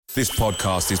This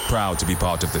podcast is proud to be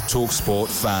part of the TalkSport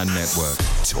Fan Network.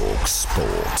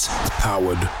 TalkSport.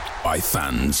 Powered by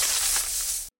fans.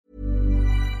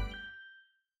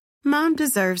 Mom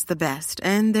deserves the best,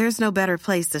 and there's no better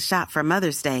place to shop for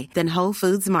Mother's Day than Whole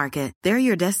Foods Market. They're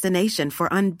your destination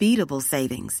for unbeatable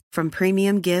savings, from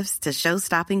premium gifts to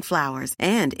show-stopping flowers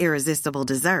and irresistible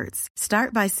desserts.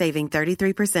 Start by saving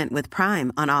 33% with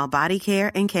Prime on all body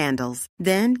care and candles.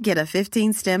 Then get a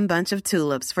 15-stem bunch of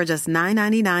tulips for just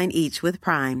 $9.99 each with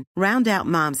Prime. Round out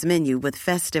Mom's menu with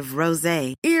festive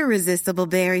rosé, irresistible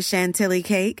berry chantilly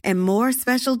cake, and more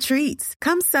special treats.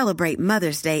 Come celebrate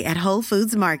Mother's Day at Whole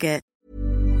Foods Market.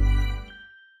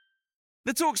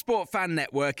 The TalkSport Fan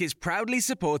Network is proudly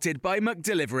supported by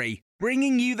McDelivery,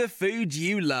 bringing you the food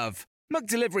you love.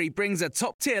 McDelivery brings a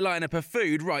top-tier lineup of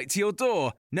food right to your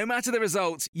door. No matter the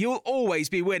result, you'll always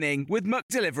be winning with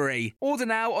McDelivery. Order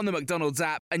now on the McDonald's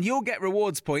app and you'll get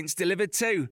rewards points delivered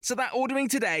too. So that ordering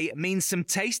today means some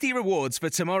tasty rewards for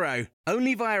tomorrow.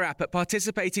 Only via app at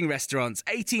participating restaurants.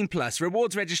 18 plus.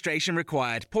 Rewards registration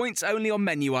required. Points only on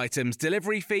menu items.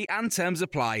 Delivery fee and terms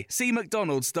apply. See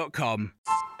mcdonalds.com.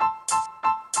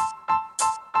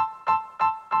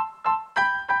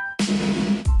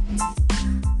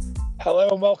 Hello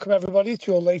and welcome everybody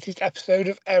to your latest episode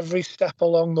of Every Step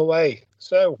Along the Way.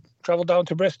 So, travelled down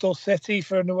to Bristol City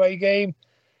for an away game,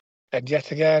 and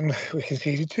yet again we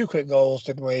conceded 2 quick goals,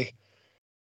 didn't we?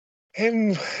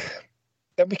 And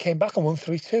then we came back and won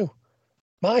 3-2.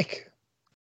 Mike,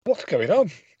 what's going on?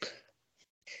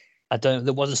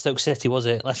 It wasn't Stoke City, was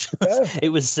it? Yeah. It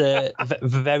was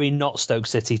very not Stoke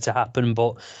City to happen,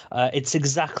 but it's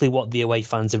exactly what the away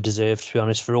fans have deserved, to be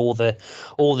honest, for all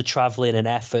the travelling and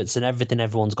efforts and everything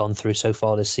everyone's gone through so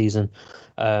far this season.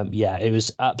 It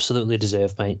was absolutely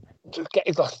deserved, mate. Might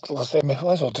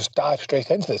as well just dive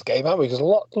straight into this game, haven't we? There's a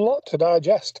lot to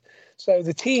digest. So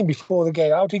the team before the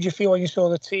game, how did you feel when you saw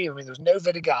the team? I mean, there was no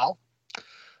Vidigal,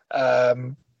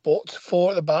 but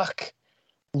 4 at the back.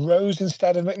 Rose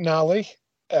instead of McNally.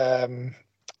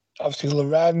 Obviously,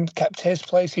 Loren kept his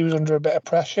place. He was under a bit of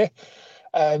pressure.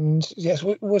 And yes,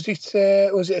 was it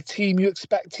a team you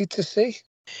expected to see?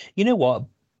 You know what?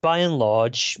 By and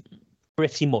large,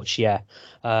 pretty much, yeah.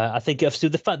 I think obviously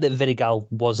the fact that Vidigal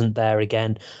wasn't there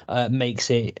again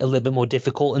makes it a little bit more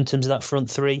difficult in terms of that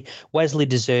front three. Wesley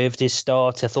deserved his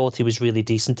start. I thought he was really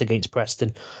decent against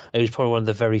Preston. He was probably one of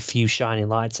the very few shining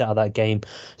lights out of that game.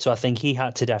 So I think he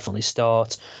had to definitely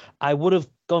start. I would have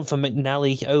gone for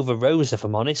McNally over Rose, if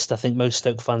I'm honest. I think most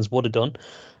Stoke fans would have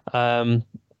done.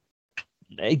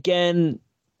 Again,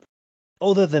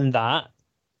 other than that,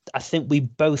 I think we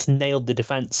both nailed the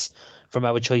defence from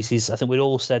our choices. I think we'd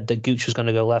all said that Gooch was going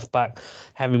to go left back,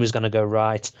 Henry was going to go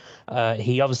right.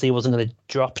 He obviously wasn't going to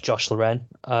drop Josh Loren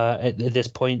at this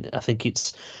point. I think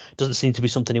it doesn't seem to be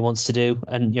something he wants to do,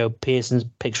 and Pearson's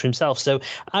picked for himself. So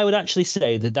I would actually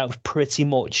say that was pretty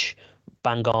much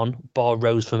bang on, bar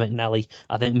Rose for McNally.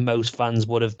 I think most fans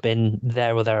would have been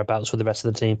there or thereabouts with the rest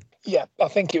of the team. Yeah, I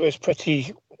think it was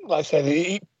pretty, like I said,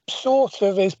 he sort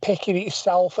of is picking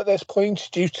itself at this point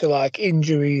due to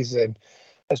injuries and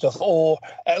stuff, or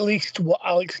at least what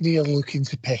Alex Neil looking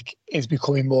to pick is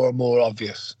becoming more and more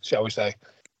obvious, shall we say.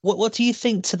 What do you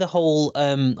think to the whole?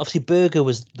 Obviously, Berger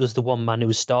was the one man who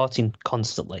was starting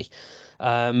constantly.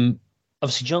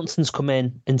 Obviously, Johnson's come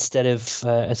in instead of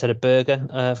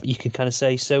Berger. You can kind of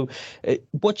say. So,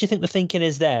 what do you think the thinking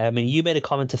is there? I mean, you made a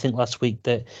comment I think last week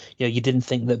that you didn't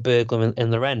think that Berger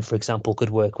and Loren, for example,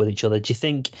 could work with each other. Do you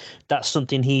think that's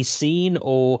something he's seen,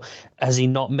 or has he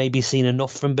not maybe seen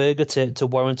enough from Berger to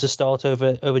warrant a start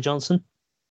over Johnson?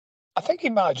 I think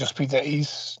it might just be that he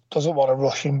doesn't want to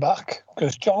rush him back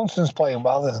because Johnson's playing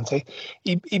well, isn't he?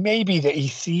 He may be that he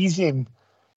sees him.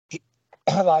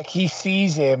 He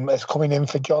sees him as coming in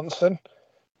for Johnson.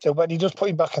 So when he does put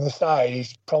him back on the side,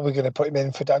 he's probably going to put him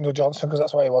in for Daniel Johnson because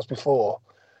that's where he was before.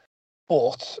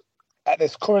 But at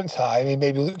this current time, he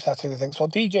maybe looks at it and thinks, well,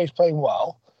 DJ's playing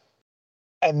well,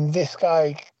 and this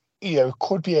guy,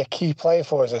 could be a key player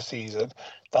for us this season.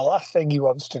 The last thing he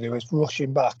wants to do is rush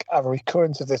him back, have a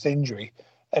recurrence of this injury,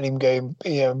 and him going,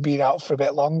 being out for a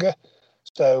bit longer.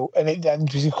 So, and it then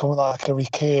becomes like a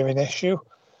recurring issue.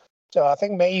 So I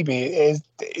think maybe it's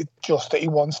just that he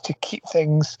wants to keep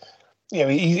things,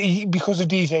 he because of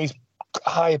DJ's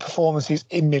higher performances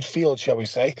in midfield, shall we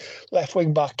say. Left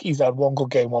wing back, he's had one good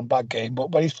game, one bad game,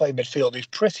 but when he's playing midfield, he's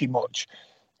pretty much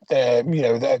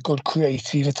the good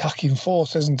creative attacking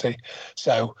force, isn't he?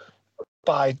 So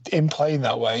by him playing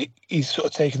that way, he's sort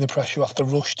of taking the pressure off the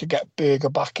rush to get Berger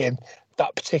back in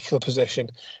that particular position.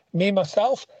 Me,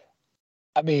 myself,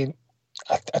 I mean,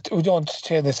 we don't want to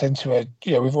turn this into a,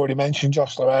 we've already mentioned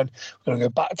Josh Loren. We're going to go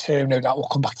back to him. No doubt we'll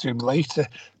come back to him later.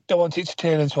 Don't want it to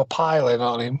turn into a pile-in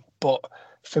on him. But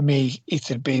for me,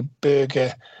 it'd be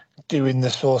Berger doing the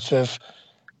sort of,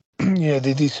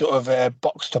 these sort of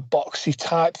box-to-boxy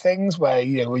type things where,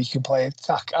 where you can play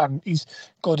attack, and he's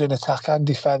good in attack and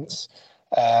defence.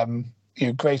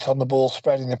 Great on the ball,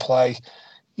 spreading the play.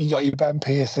 You got your Ben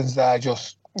Pearson's there,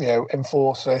 just,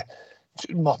 enforcer,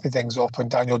 mopping things up,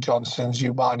 and Daniel Johnson's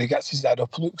you man who gets his head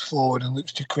up, looks forward, and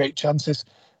looks to create chances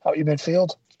out your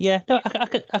midfield. Yeah, no,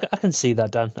 I can see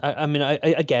that, Dan. I mean,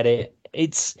 I get it.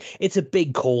 It's a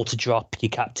big call to drop your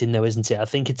captain, though, isn't it? I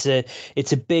think it's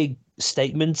a big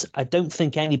statement. I don't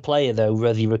think any player, though,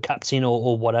 whether you're a captain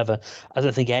or whatever, I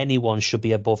don't think anyone should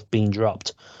be above being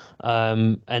dropped.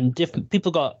 And different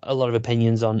people got a lot of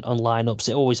opinions on lineups.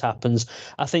 It always happens.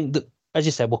 I think that, as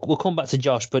you said, we'll come back to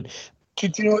Josh, but do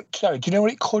you know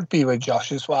what it could be with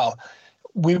Josh as well?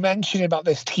 We mentioned about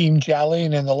this team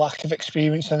gelling and the lack of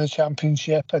experience in the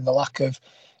Championship and the lack of,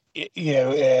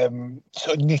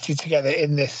 sort of knitted together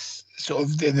in this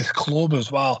club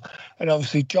as well. And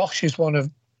obviously, Josh is one of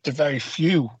the very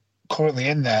few currently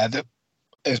in there that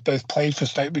has both played for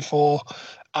Stoke before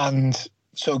and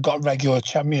sort of got regular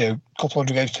couple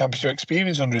hundred games Championship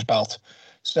experience under his belt.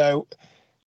 So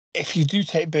if you do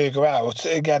take Berger out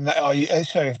again,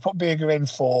 if you put Berger in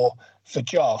for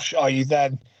Josh, are you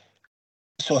then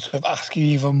sort of asking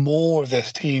even more of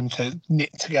this team to knit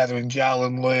together and gel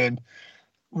and learn,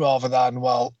 rather than,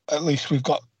 well, at least we've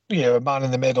got a man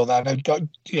in the middle there. Now,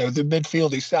 the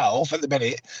midfield itself at the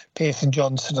minute, Pearson,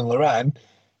 Johnson, and Loren,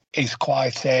 is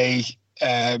quite a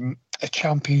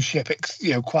Championship,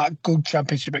 quite good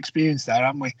Championship experience there,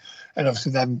 haven't we? And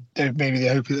obviously, then maybe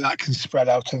they're hoping that can spread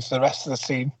out into the rest of the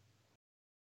team.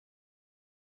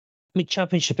 I mean,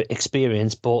 Championship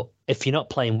experience, but if you're not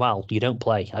playing well, you don't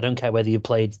play. I don't care whether you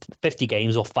played 50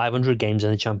 games or 500 games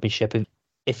in the Championship.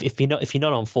 If you're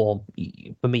not on form,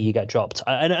 for me, you get dropped.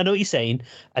 I know what you're saying.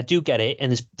 I do get it,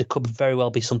 and there could very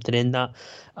well be something in that.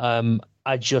 I'm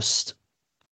just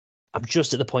at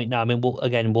the point now. I mean, we'll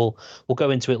go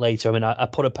into it later. I mean, I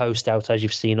put a post out, as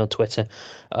you've seen on Twitter,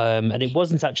 and it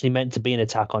wasn't actually meant to be an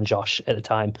attack on Josh at the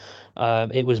time.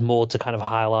 It was more to kind of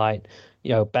highlight,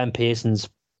 Ben Pearson's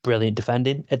brilliant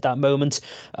defending at that moment.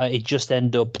 It just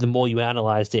ended up, the more you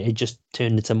analysed it, it just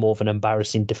turned into more of an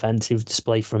embarrassing defensive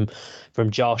display from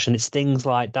Josh. And it's things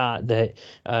like that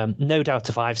no doubt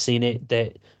if I've seen it,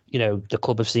 that the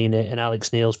club have seen it, and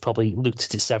Alex Neil's probably looked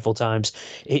at it several times.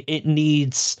 It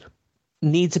needs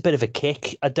a bit of a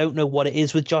kick. I don't know what it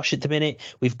is with Josh at the minute.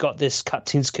 We've got this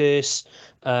captain's curse,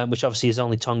 which obviously is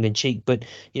only tongue in cheek, but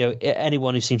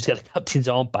anyone who seems to get a captain's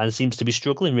armband seems to be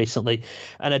struggling recently,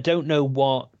 and I don't know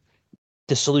what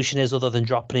the solution is other than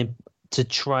dropping him to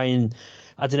try and,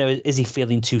 I don't know, is he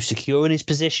feeling too secure in his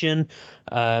position?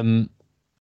 I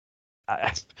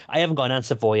haven't got an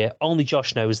answer for you. Only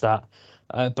Josh knows that,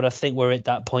 but I think we're at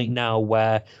that point now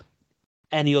where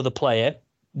any other player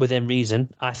within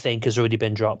reason, I think, has already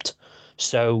been dropped.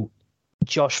 So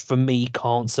Josh, for me,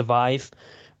 can't survive.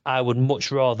 I would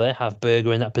much rather have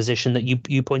Berger in that position that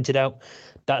you pointed out.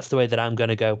 That's the way that I'm going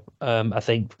to go. I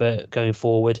think, for going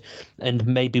forward, and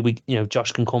maybe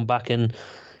Josh can come back and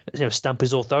stamp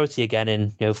his authority again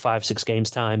in 5-6 games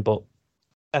time. But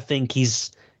I think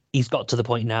he's got to the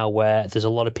point now where there's a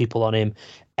lot of people on him.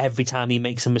 Every time he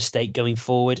makes a mistake going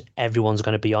forward, everyone's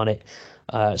going to be on it.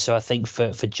 So I think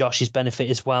for Josh's benefit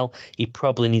as well, he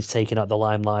probably needs taking out the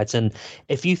limelight. And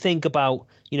if you think about,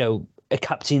 a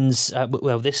captain's, I feel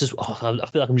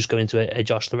like I'm just going into a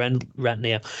Josh Loren rant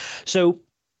here. So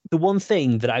the one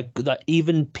thing that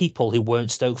even people who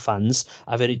weren't Stoke fans,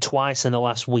 I've heard it twice in the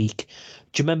last week.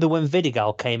 Do you remember when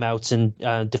Vidigal came out and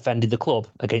defended the club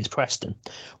against Preston?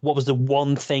 What was the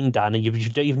one thing, Dan, and you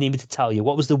don't even need me to tell you,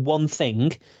 what was the one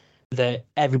thing that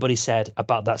everybody said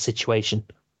about that situation?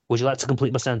 Would you like to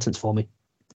complete my sentence for me?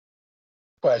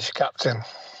 Where's your captain?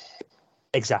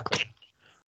 Exactly.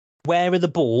 Where are the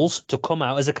balls to come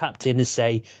out as a captain and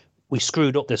say, we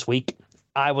screwed up this week,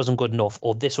 I wasn't good enough,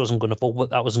 or this wasn't good enough, or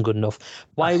that wasn't good enough?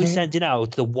 Why are we sending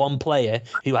out the one player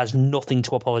who has nothing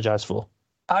to apologise for?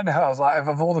 I know. I was like,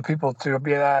 of all the people to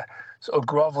be there sort of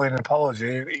grovelling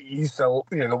apology, he's the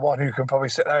one who can probably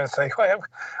sit there and say, well,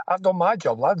 I've done my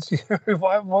job, lads.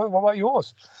 What about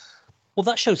yours? Well,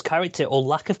 that shows character or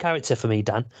lack of character for me,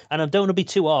 Dan. And I don't want to be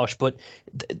too harsh, but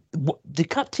the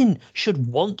captain should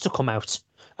want to come out.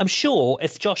 I'm sure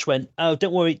if Josh went, oh,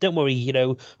 don't worry,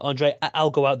 Andre, I'll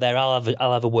go out there, I'll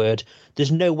have a word.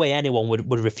 There's no way anyone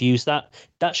would refuse that.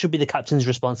 That should be the captain's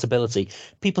responsibility.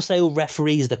 People say, oh,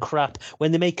 referees, the crap.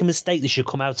 When they make a mistake, they should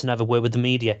come out and have a word with the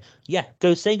media. Yeah,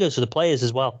 same goes for the players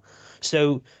as well.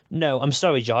 So, no, I'm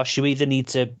sorry, Josh. You either need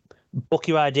to book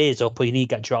your ideas up or you need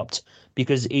to get dropped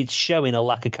because it's showing a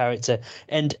lack of character.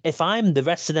 And if I'm the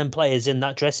rest of them players in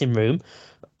that dressing room,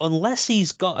 unless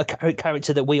he's got a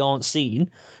character that we aren't seeing,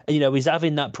 he's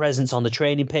having that presence on the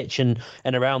training pitch and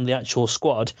around the actual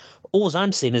squad, all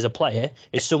I'm seeing as a player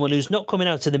is someone who's not coming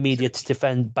out to the media to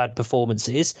defend bad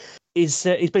performances, is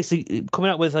basically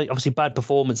coming out with obviously bad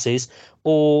performances,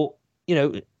 or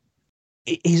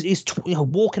he's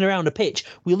walking around a pitch.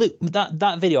 We look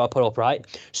that video I put up, right?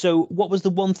 So what was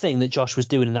the one thing that Josh was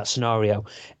doing in that scenario?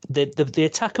 The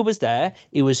attacker was there.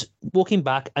 He was walking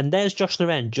back, and there's Josh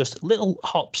Loren, just little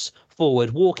hops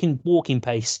forward, walking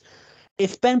pace.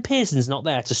 If Ben Pearson's not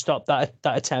there to stop that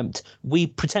attempt, we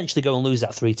potentially go and lose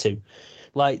that 3-2.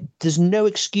 Like, there's no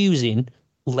excusing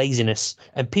laziness,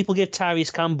 and people give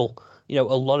Tyrese Campbell, a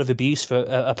lot of abuse for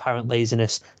apparent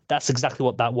laziness. That's exactly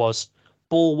what that was.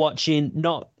 Ball watching,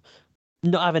 not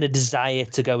having a desire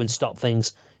to go and stop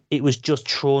things. It was just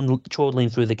trundling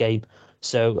through the game.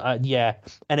 So, yeah.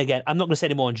 And again, I'm not going to say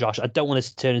any more on Josh. I don't want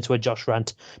to turn into a Josh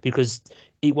rant because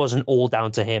it wasn't all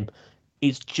down to him.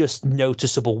 It's just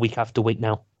noticeable week after week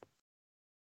now.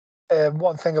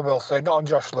 One thing I will say, not on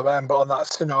Josh Loren, but on that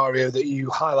scenario that you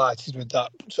highlighted with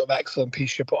that sort of excellent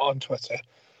piece you put on Twitter,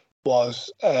 was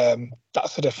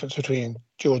that's the difference between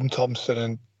Jordan Thompson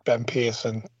and Ben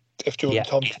Pearson. If Jordan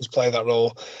Thompson's playing that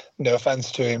role, no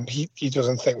offence to him, he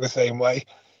doesn't think the same way.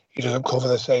 He doesn't cover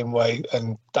the same way,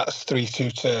 and that's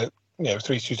 3-2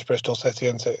 to Bristol City,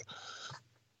 isn't it?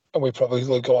 And we probably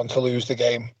will go on to lose the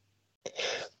game.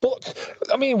 But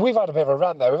I mean, we've had a bit of a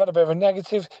rant there. We've had a bit of a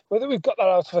negative. Whether we've got that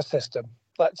out of a system,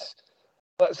 let's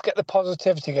get the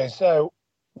positivity going. So,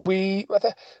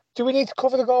 do we need to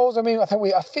cover the goals? I mean,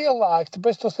 I feel like the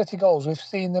Bristol City goals, we've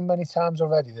seen them many times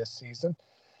already this season.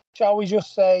 Shall we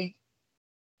just say,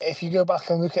 if you go back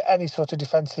and look at any sort of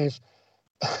defensive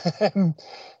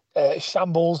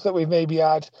shambles that we've maybe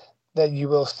had, then you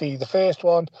will see the first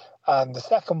one and the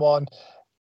second one.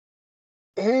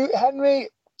 Henry,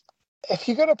 if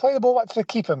you're going to play the ball back to the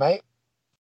keeper, mate,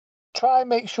 try and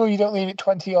make sure you don't leave it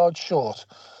 20 yards short,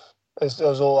 is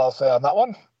all I'll say on that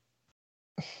one.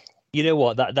 You know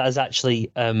what? That is actually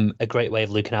a great way of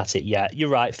looking at it. Yeah, you're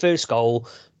right. First goal,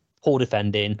 poor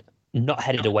defending, not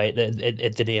headed away at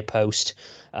the near post.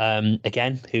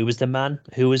 Again, who was the man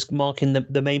who was marking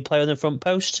the main player on the front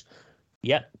post?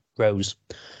 Yep, Rose.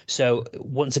 So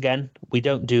once again, we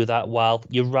don't do that well.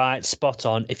 You're right, spot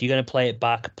on. If you're going to play it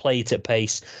back, play it at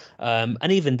pace.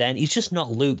 And even then, he's just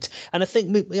not looped. And I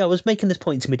think I was making this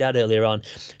point to my dad earlier on.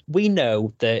 We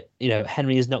know that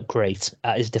Henry is not great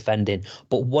at his defending,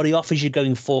 but what he offers you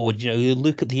going forward, you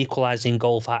look at the equalising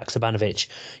goal for Haksabanovic.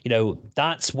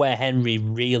 That's where Henry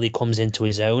really comes into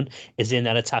his own, is in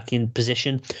that attacking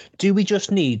position. Do we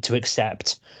just need to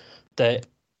accept that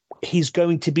he's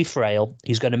going to be frail,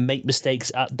 he's going to make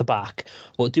mistakes at the back,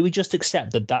 or do we just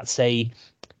accept that that's an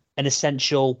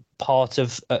essential part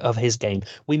of his game?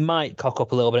 We might cock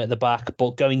up a little bit at the back,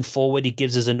 but going forward, he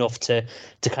gives us enough to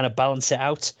kind of balance it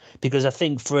out. Because I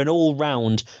think for an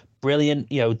all-round brilliant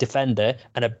defender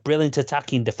and a brilliant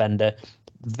attacking defender,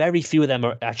 very few of them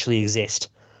actually exist.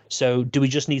 So do we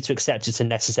just need to accept it's a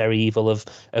necessary evil of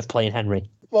playing Henry?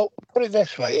 Well, put it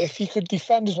this way, if he could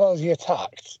defend as well as he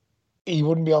attacked, he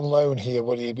wouldn't be on loan here,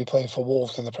 would he? He'd be playing for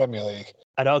Wolves in the Premier League.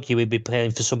 I'd argue he'd be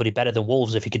playing for somebody better than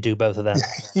Wolves if he could do both of them.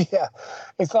 Yeah.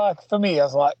 It's like, for me, I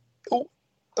was like,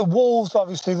 the Wolves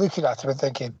obviously looking at him and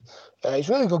thinking, he's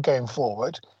really good going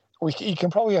forward. He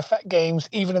can probably affect games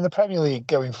even in the Premier League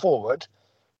going forward,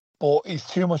 but he's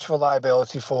too much of a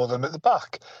liability for them at the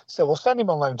back. So we'll send him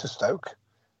on loan to Stoke.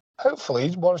 Hopefully,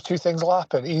 one or two things will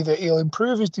happen. Either he'll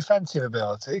improve his defensive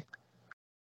ability,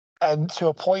 and to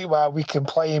a point where we can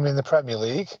play him in the Premier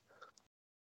League.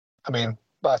 I mean,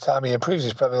 by the time he improves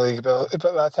his Premier League ability,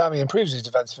 by the time he improves his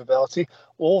defensive ability,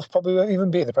 Wolves probably won't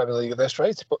even be in the Premier League at this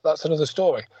rate, but that's another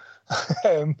story.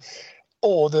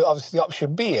 Or obviously the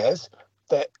option B is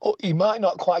that he might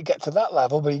not quite get to that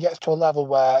level, but he gets to a level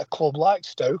where a club like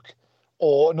Stoke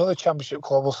or another Championship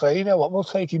club will say, you know what, we'll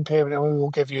take him permanent and we will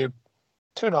give you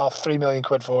 2.5, 3 million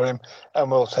quid for him and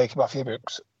we'll take him off your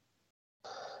books.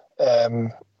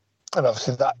 And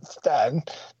obviously that's then,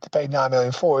 to pay 9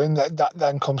 million for him, that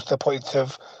then comes to the point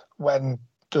of when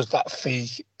does that fee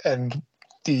and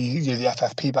the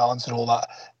FFP balance and all that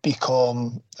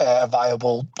become a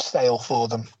viable sale for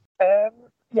them.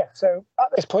 Yes, So at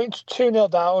this point,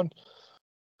 2-0 down.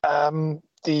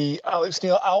 The Alex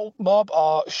Neil out mob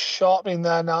are sharpening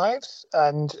their knives,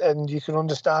 and you can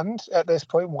understand at this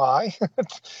point why,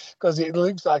 because it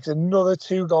looks like another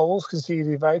 2 goals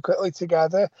conceded very quickly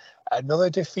together.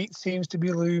 Another defeat seems to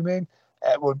be looming.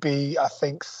 It would be, I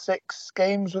think, 6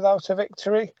 games without a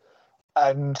victory,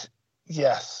 and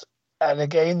yes, and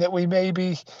again that we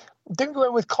maybe didn't go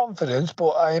in with confidence,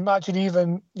 but I imagine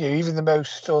even the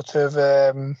most sort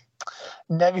of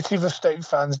negative of Stoke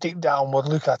fans deep down would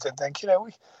look at it and think,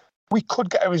 we could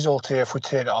get a result here if we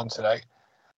turn it on today.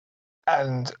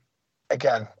 And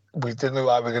again, we didn't look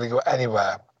like we were going to go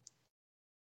anywhere.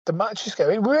 The match is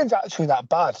going. We weren't actually that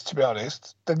bad, to be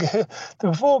honest. The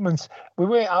performance, we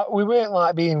weren't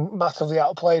like being massively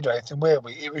outplayed or anything, were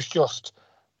we? It was just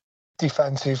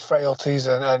defensive frailties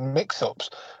and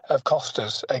mix-ups have cost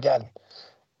us again.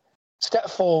 Step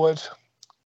forward.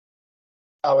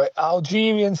 Our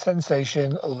Algerian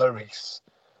sensation, Lloris.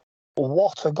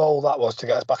 What a goal that was to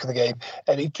get us back in the game.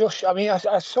 And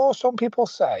I saw some people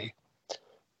say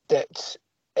that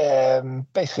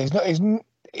basically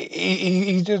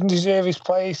he doesn't deserve his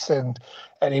place and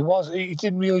he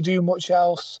didn't really do much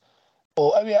else.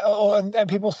 And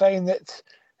people saying that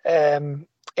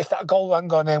if that goal hadn't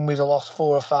gone in, we'd have lost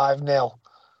 4 or 5-0.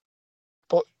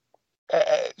 But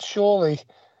surely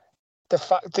the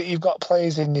fact that you've got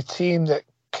players in your team that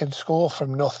can score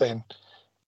from nothing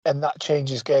and that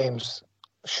changes games,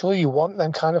 surely you want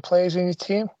them kind of players in your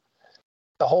team.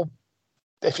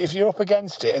 If you're up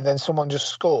against it and then someone just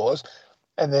scores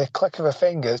and the click of a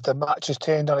fingers, the match is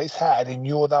turned on its head and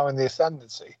you're now in the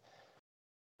ascendancy,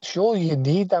 surely you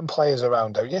need them players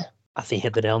around, don't you? I think you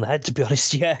hit the nail on the head, to be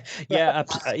honest. Yeah,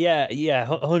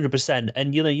 100%.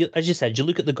 And as you said, you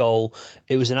look at the goal;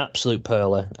 it was an absolute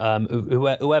perler.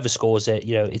 Whoever scores it,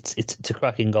 it's a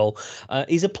cracking goal.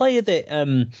 He's a player that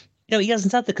he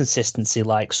hasn't had the consistency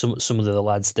like some of the other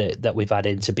lads that we've had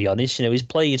in. To be honest, he's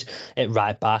played at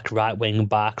right back, right wing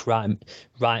back, right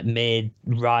mid,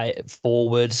 right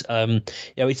forwards.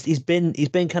 He's been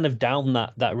kind of down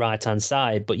that right hand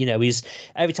side, but he's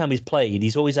every time he's played,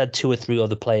 he's always had 2 or 3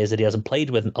 other players that he hasn't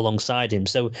played with alongside him.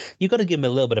 So you've got to give him a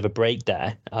little bit of a break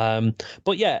there.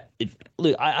 But yeah,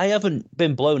 look, I haven't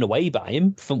been blown away by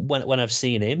him from when I've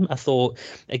seen him. I thought,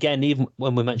 again, even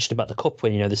when we mentioned about the cup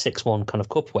win, the 6-1 kind of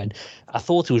cup win, I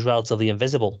thought he was relatively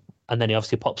invisible, and then he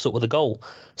obviously pops up with a goal.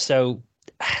 So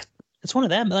it's one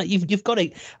of them. Like you've got to.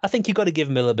 I think you've got to give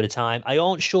him a little bit of time. I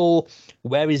aren't sure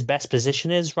where his best position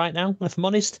is right now, if I'm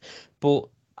honest. But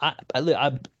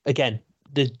again,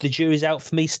 the jury's out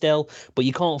for me still. But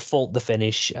you can't fault the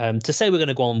finish. To say we're going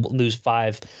to go on and lose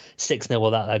 5-6-0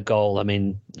 without that goal, I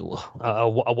mean, I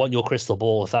want your crystal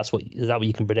ball. If is that what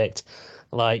you can predict?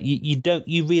 Like you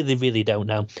really, really don't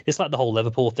know. It's like the whole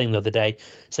Liverpool thing the other day,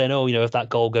 saying, if that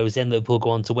goal goes in, Liverpool go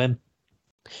on to win.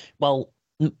 Well,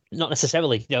 not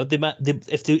necessarily. If they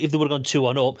would have gone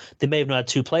 2-1 up, they may have not had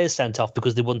 2 players sent off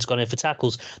because they wouldn't have gone in for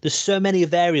tackles. There's so many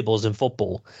variables in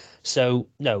football. So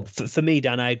no, for me,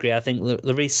 Dan, I agree. I think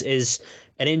Lloris is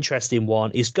an interesting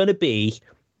one. He's going to be.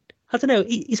 I don't know.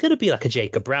 He's going to be like a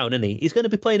Jacob Brown, isn't he? He's going to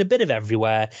be playing a bit of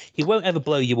everywhere. He won't ever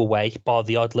blow you away, bar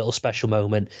the odd little special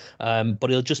moment. But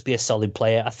he'll just be a solid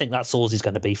player. I think that's all he's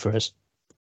going to be for us.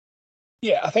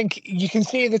 Yeah, I think you can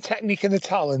see the technique and the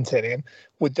talent in him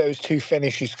with those 2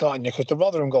 finishes, can't you? Because the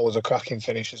Rotherham goal was a cracking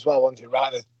finish as well, wasn't it?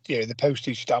 Right at the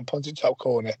postage stamp on the top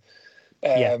corner.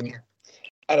 And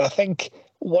I think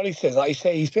what he says, like you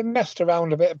say, he's been messed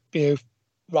around a bit,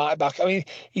 right back. I mean,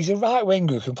 he's a right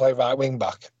winger who can play right wing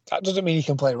back. That doesn't mean he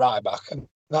can play right back, and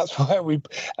that's where he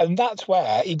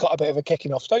got a bit of a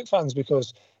kicking off Stoke fans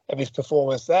because of his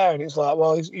performance there. And it's like,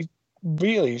 well, he's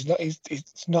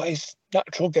not his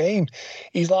natural game.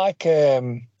 He's like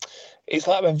it's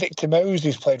like when Victor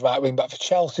Moses played right wing back for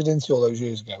Chelsea, didn't he, all those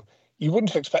years ago? You wouldn't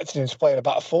have expected him to play in a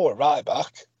back 4 at right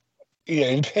back.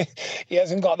 He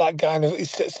hasn't got that kind of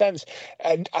sense.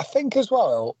 And I think as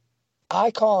well,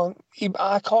 I can't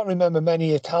remember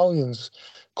many Italians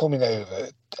coming over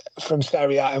from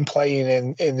Serie A and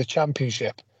playing in the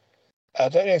Championship. I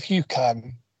don't know if you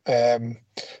can,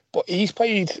 but he's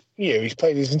played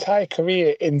his entire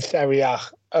career in Serie A,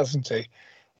 hasn't he?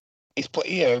 He's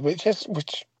played, which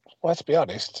let's be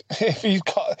honest, if he's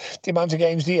got the amount of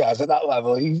games he has at that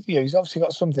level, he's obviously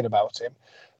got something about him.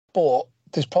 But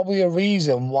there's probably a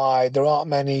reason why there aren't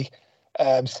many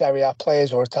Serie A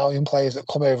players or Italian players that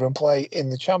come over and play in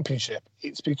the Championship.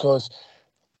 It's because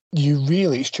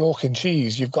it's chalk and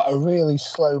cheese. You've got a really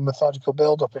slow, methodical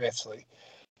build-up in Italy,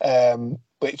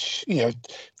 which,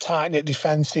 tight-knit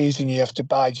defences and you have to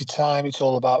bide your time. It's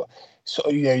all about sort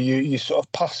of, you sort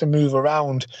of pass and move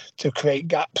around to create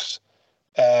gaps.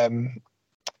 And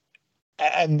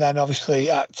then obviously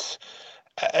at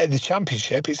the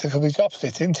Championship, it's the complete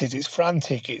opposite, isn't it? It's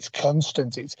frantic, it's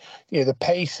constant, it's the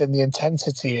pace and the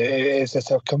intensity is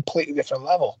at a completely different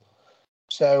level.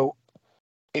 So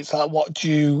it's like, what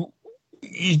do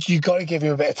you got to give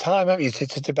him a bit of time, haven't you,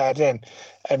 to bed in?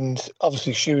 And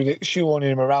obviously,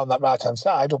 shoehorning him around that right hand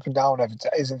side, up and down,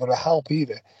 isn't going to help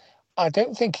either. I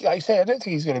don't think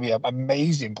he's going to be an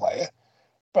amazing player,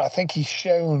 but I think he's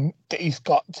shown that he's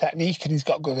got technique and he's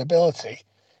got good ability.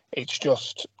 It's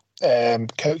just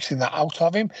coaxing that out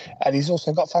of him, and he's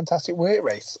also got fantastic work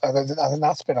rate. I think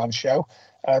that's been on show.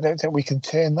 I don't think we can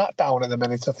turn that down at the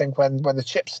minute. I think when the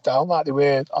chips are down, like they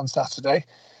were on Saturday,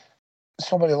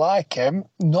 somebody like him,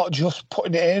 not just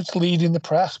putting it in, leading the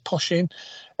press, pushing,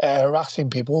 harassing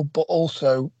people, but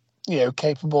also,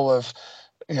 capable of,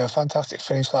 fantastic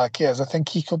finish like he is. I think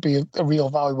he could be a real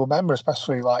valuable member,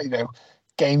 especially like,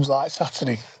 games like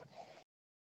Saturday.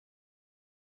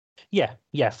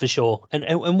 Yeah, for sure. And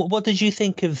what did you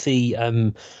think of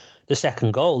the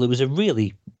second goal? It was a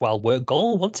really well worked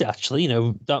goal, wasn't it?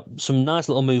 Actually, some nice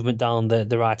little movement down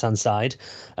the right hand side.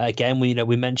 Again,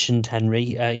 we mentioned Henry.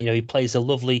 He plays a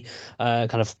lovely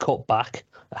kind of cut back.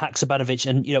 Haksabanovic,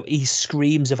 and he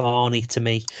screams of Arnie to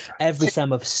me every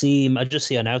time I've seen him. I just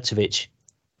see Arnautovic.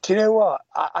 Do you know what?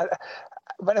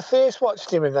 When I first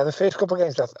watched him in the first couple of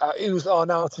games, he was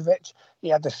Arnautovic. He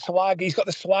had the swag. He's got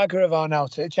the swagger of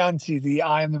Arnautovic.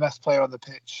 I am the best player on the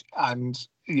pitch, and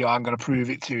I'm going to prove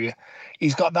it to you.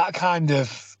 He's got that kind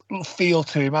of feel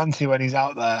to him, hasn't he, when he's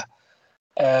out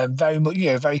there? Very much,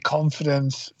 very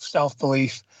confident,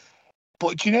 self-belief.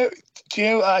 But do you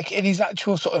know, like in his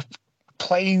actual sort of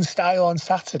playing style on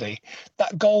Saturday,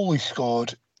 that goal he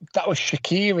scored, that was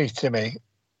Shaqiri to me.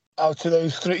 Out of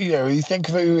those three, you think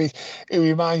of who he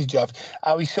reminds you of,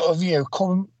 how he sort of,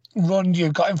 come run,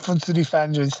 got in front of the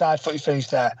defender and side footed finish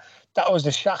there. That was the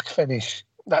Shaq finish.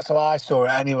 That's how I saw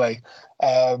it anyway.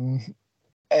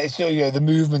 It's, the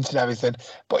movement and everything.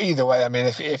 But either way, I mean,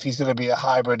 if he's going to be a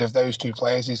hybrid of those two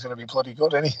players, he's going to be bloody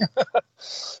good, isn't he?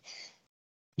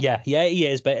 Yeah, he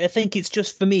is. But I think it's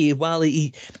just, for me, while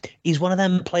he's one of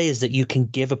them players that you can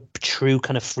give a true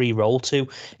kind of free role to.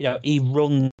 He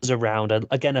runs around. And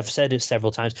again, I've said it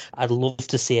several times, I'd love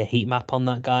to see a heat map on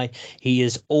that guy. He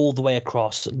is all the way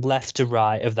across, left to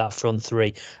right of that front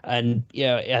three. And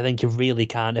I think you really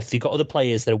can. If you've got other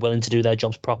players that are willing to do their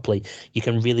jobs properly, you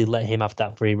can really let him have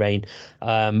that free reign.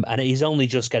 And he's only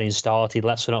just getting started.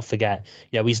 Let's not forget,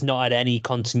 he's not had any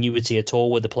continuity at all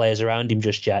with the players around him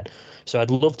just yet. So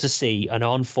I'd love to see an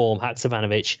on-form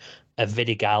Haksabanovic, a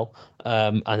Vidigal,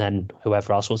 and then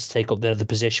whoever else wants to take up the other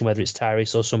position, whether it's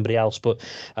Tyrese or somebody else. But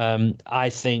I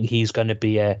think he's going to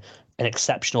be an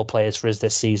exceptional player for us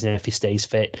this season if he stays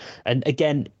fit. And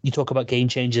again, you talk about game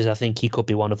changers. I think he could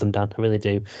be one of them, Dan. I really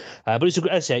do. But it's as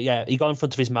I say, he got in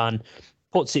front of his man,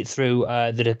 puts it through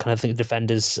the kind of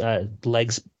defender's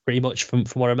legs, pretty much from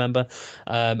what I remember,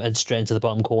 and straight into the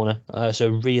bottom corner. So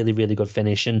really, really good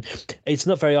finish. And it's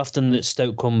not very often that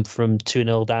Stoke come from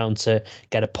 2-0 down to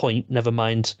get a point, never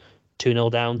mind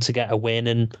 2-0 down to get a win,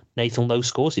 and Nathan Lowe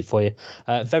scores it for you.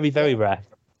 Very, very rare.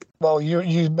 Well,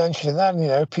 you mentioned then,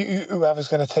 whoever's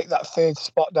going to take that third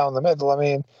spot down the middle. I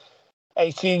mean,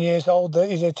 18 years old,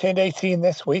 he's turned 18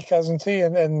 this week, hasn't he?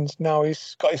 And now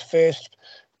he's got his first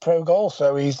pro goal,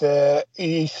 so he's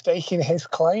staking his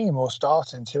claim, or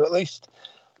starting to at least.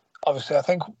 Obviously, I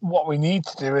think what we need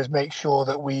to do is make sure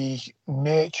that we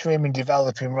nurture him and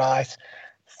develop him right.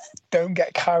 Don't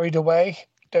get carried away.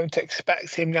 Don't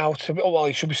expect him now to.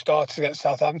 He should be starting against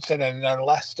Southampton and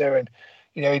Leicester, and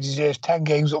he deserves 10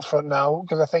 games up front now,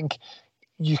 because I think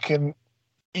you can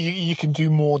do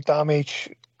more damage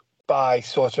by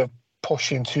sort of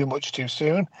pushing too much too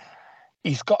soon.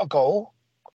 He's got a goal.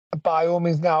 By all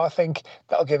means, now I think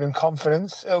that'll give him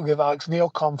confidence. It'll give Alex Neil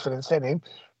confidence in him.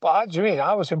 But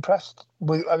I was impressed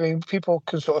with. I mean, people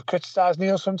can sort of criticise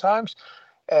Neil sometimes.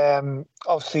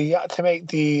 Obviously, he had to make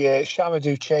the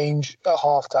Shamadou change at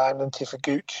half time into for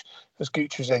Gooch, because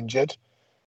Gooch was injured.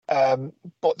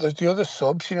 But the other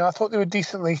subs, I thought they were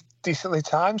decently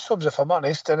timed subs, if I'm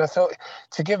honest. And I thought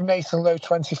to give Nathan Lowe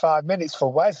 25 minutes for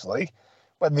Wesley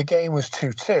when the game was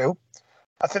 2-2.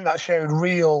 I think that showed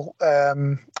real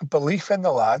belief in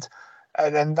the lad,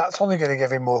 and then that's only going to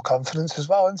give him more confidence as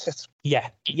well, isn't it?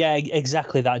 Yeah,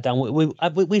 exactly that, Dan.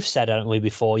 We've said, haven't we,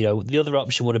 before? The other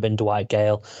option would have been Dwight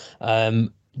Gale.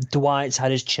 Dwight's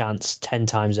had his chance 10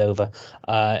 times over.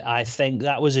 I think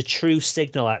that was a true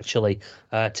signal, actually,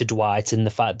 to Dwight, in the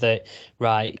fact that,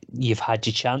 right, you've had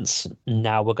your chance.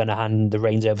 Now we're going to hand the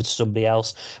reins over to somebody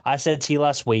else. I said to you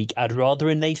last week, I'd rather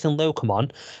a Nathan Lowe come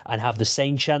on and have the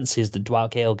same chances that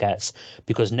Dwight Gale gets,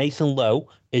 because Nathan Lowe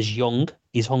is young,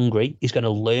 he's hungry, he's going to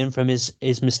learn from his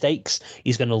mistakes,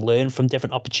 he's going to learn from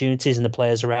different opportunities and the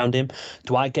players around him.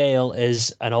 Dwight Gale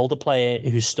is an older player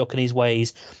who's stuck in his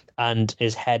ways, and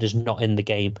his head is not in the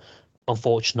game.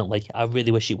 Unfortunately, I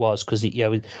really wish it was, because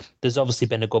there's obviously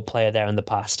been a good player there in the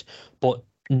past, but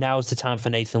now's the time for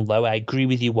Nathan Lowe. I agree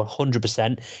with you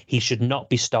 100%. He should not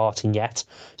be starting yet,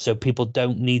 so people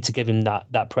don't need to give him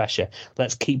that pressure.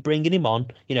 Let's keep bringing him on,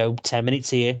 10 minutes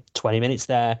here, 20 minutes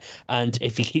there, and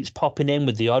if he keeps popping in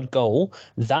with the odd goal,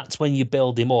 that's when you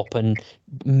build him up and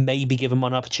maybe give him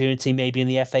an opportunity, maybe in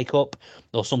the FA Cup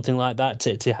or something like that,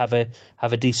 to have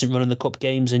a decent run in the cup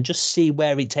games and just see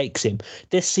where it takes him.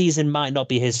 This season might not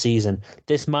be his season.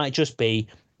 This might just be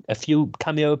a few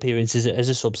cameo appearances as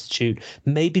a substitute,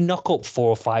 maybe knock up 4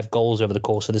 or 5 goals over the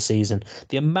course of the season.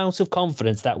 The amount of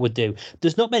confidence that would do.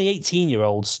 There's not many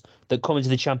 18-year-olds that come into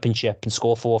the Championship and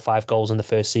score 4 or 5 goals in the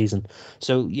first season.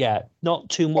 So, yeah, not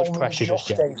too much pressure just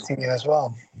yet. 18 as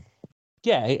well.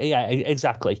 Yeah,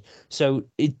 exactly. So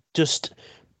it just,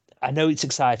 I know it's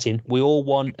exciting. We all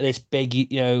want this big,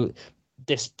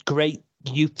 this great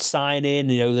youth signing,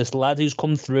 this lad who's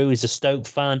come through is a Stoke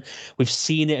fan. We've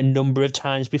seen it a number of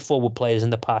times before with players in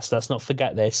the past. Let's not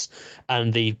forget this.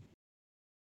 And they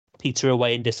peter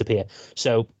away and disappear.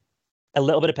 So a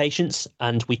little bit of patience,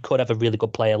 and we could have a really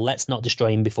good player. Let's not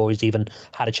destroy him before he's even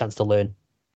had a chance to learn.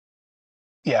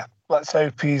 Yeah, let's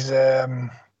hope he's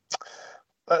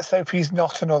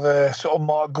not another sort of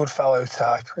Mark Goodfellow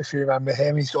type. If you remember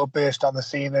him, he sort of burst on the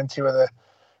scene into a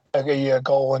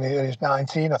goal when he was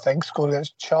 19, I think, scored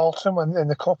against Charlton in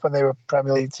the Cup when they were a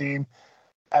Premier League team.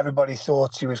 Everybody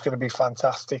thought he was going to be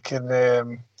fantastic,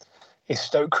 and his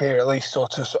Stoke career at least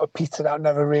sort of petered out,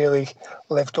 never really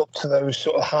lived up to those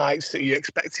sort of heights that you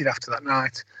expected after that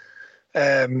night.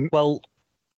 Well,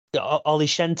 Ollie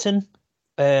Shenton,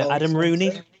 Adam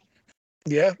Rooney.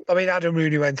 Yeah, I mean, Adam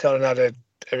Rooney went on and had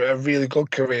a really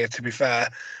good career, to be fair.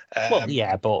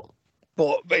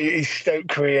 But his Stoke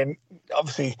career, and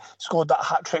obviously scored that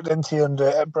hat-trick, didn't he,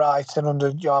 at Brighton under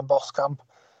Johan Boskamp.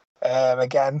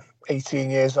 Again, 18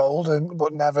 years old,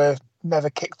 but never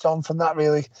kicked on from that,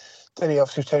 really. Then he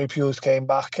obviously, Tony Pulis came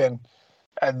back, and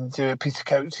Peter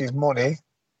Coates' money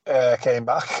came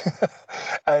back.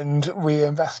 And we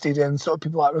invested in sort of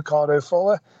people like Ricardo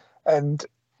Fuller. And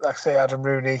like I say, Adam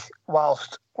Rooney,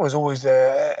 whilst was always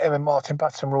him and Martin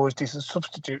Patterson were always decent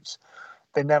substitutes,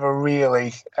 they never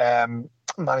really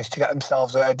managed to get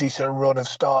themselves a decent run of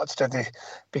starts, did they?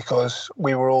 Because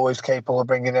we were always capable of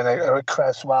bringing in a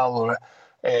Creswell or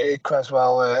a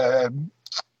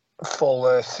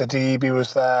Fuller, Sidibe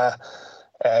was there,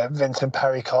 Vincent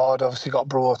Perricard obviously got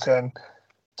brought in,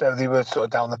 so they were sort of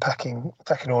down the pecking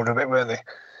order a bit, weren't they?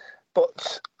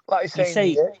 But like you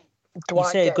say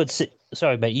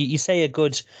sorry, mate. You say a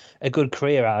good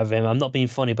career out of him. I'm not being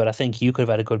funny, but I think you could have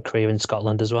had a good career in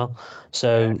Scotland as well.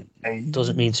 So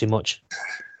doesn't mean too much.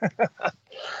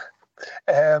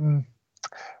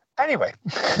 Anyway,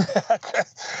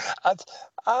 I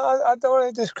don't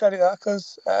want to discredit that,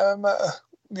 because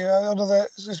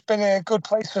it's been a good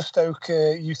place for Stoke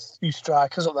youth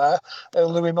strikers up there.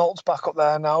 Louis Malt's back up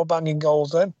there now, banging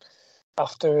goals in.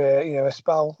 After a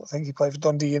spell, I think he played for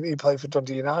Dundee. He played for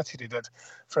Dundee United. He did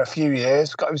for a few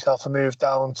years. Got himself a move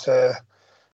down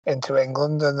into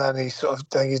England, and then he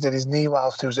did his knee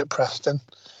whilst he was at Preston,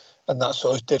 and that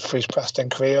sort of did for his Preston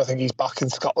career. I think he's back in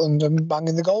Scotland and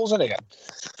banging the goals in again.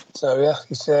 So yeah,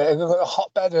 he's a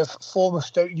hotbed of former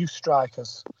Stoke youth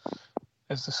strikers.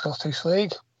 Is the Scottish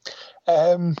League.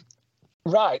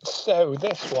 Right, so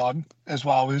this one as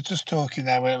well, we were just talking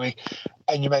there, weren't we?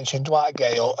 And you mentioned Dwight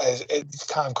Gale, his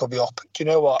time could be up. Do you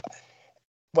know what?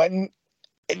 When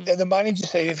the manager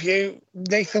said,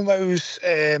 Nathan Lowe's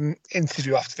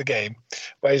interview after the game,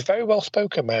 where he's very well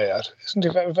spoken, Mariad, isn't he?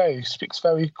 Very speaks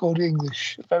very good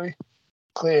English, very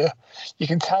clear. You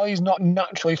can tell he's not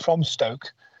naturally from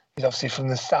Stoke. He's obviously from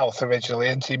the south originally,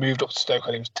 and he moved up to Stoke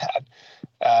when he was 10.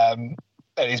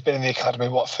 And he's been in the academy,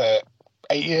 for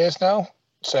 8 years now?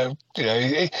 So,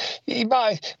 he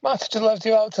might have to left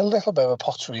you out a little bit of a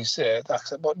Potteries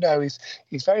accent, but no, he's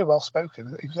very well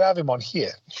spoken. You could have him on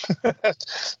here.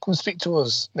 Come speak to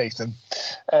us, Nathan.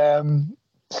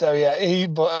 So yeah,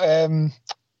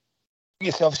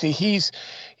 yes, obviously he's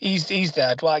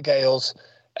there. Dwight Gale's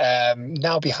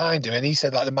now behind him. And he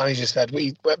said, like the manager said,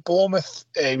 at Bournemouth,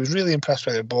 he was really impressed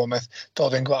with it at Bournemouth,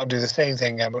 told him go out and do the same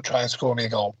thing again, but try and score me a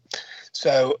goal.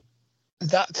 So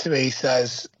that to me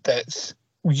says that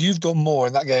you've done more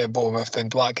in that game at Bournemouth than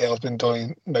Dwight Gale's been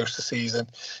doing most of the season.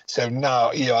 So now,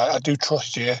 I do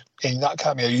trust you in that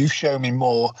cameo. You've shown me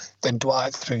more than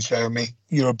Dwight's been showing me.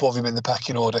 You're above him in the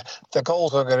pecking order. The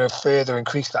goals are going to further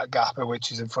increase that gap,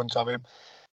 which is in front of him.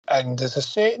 And there's a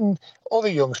certain other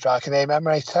young striker named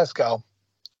Emre Tezgel,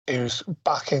 who's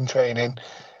back in training,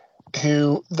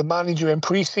 who the manager in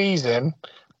pre-season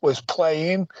was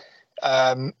playing.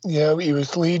 He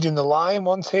was leading the line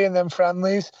once here in them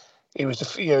friendlies. He was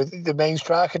the main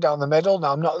striker down the middle.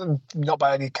 Now, I'm not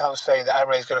by any account saying that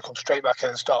Emre is going to come straight back in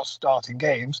and start starting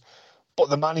games, but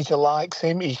the manager likes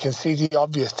him. He can see the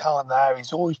obvious talent there.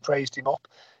 He's always praised him up.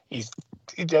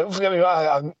 Don't forget me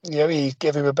right, he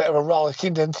gave him a bit of a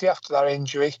rollicking, didn't he, after that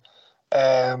injury?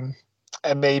 And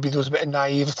maybe there was a bit of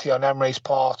naivety on Emre's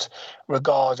part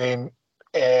regarding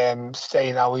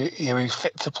saying how he was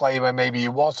fit to play when maybe he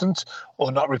wasn't,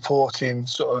 or not reporting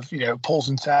sort of, pulls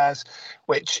and tears,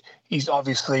 which he's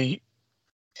obviously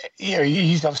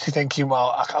thinking,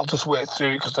 well, I'll just work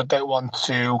through it because I don't want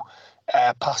to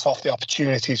pass off the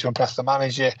opportunity to impress the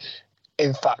manager.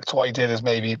 In fact, what he did is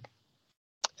maybe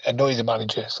annoy the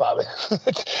manager slightly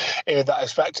in that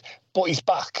respect, but he's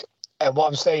back. And what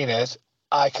I'm saying is,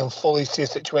 I can fully see a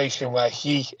situation where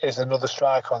he is another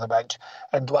striker on the bench,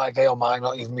 and Dwight Gale might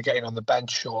not even be getting on the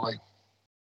bench shortly.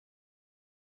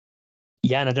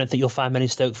 Yeah, and I don't think you'll find many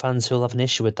Stoke fans who'll have an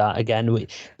issue with that. Again,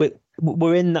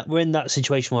 we're in that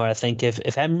situation where I think if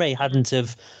Emre hadn't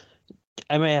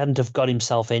have got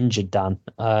himself injured, Dan,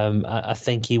 I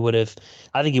think he would have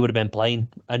been playing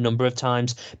a number of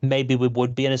times. Maybe we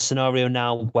would be in a scenario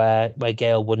now where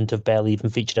Gale wouldn't have barely even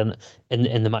featured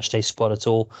in the matchday squad at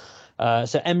all.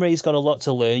 So Emery's got a lot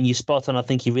to learn. You spot on. I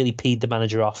think he really peed the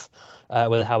manager off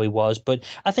with how he was. But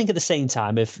I think at the same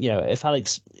time, if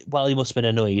Alex, while he must have been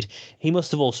annoyed, he must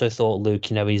have also thought, Luke,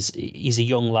 he's a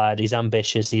young lad, he's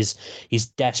ambitious, he's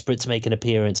desperate to make an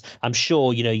appearance. I'm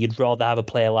sure, you'd rather have a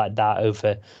player like that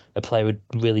over a player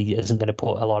who really isn't going to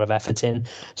put a lot of effort in.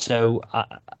 So,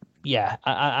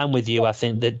 I'm with you. I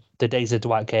think that the days of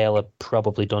Dwight Gale are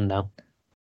probably done now.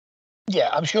 Yeah,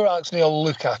 I'm sure Alex Neil will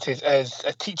look at it as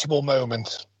a teachable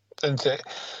moment, isn't it,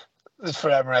 for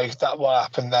Emre, that what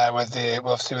happened there with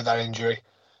that injury.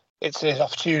 It's his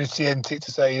opportunity, isn't it,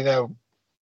 to say,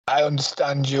 I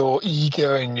understand your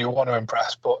ego and you want to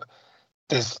impress, but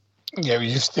there's,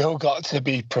 you've still got to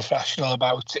be professional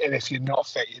about it. And if you're not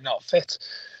fit, you're not fit.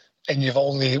 And the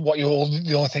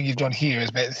only thing you've done here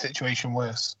is make the situation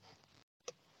worse.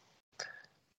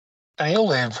 And he'll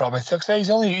learn from it. Like I say,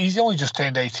 he's only just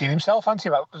turned 18 himself, hasn't he?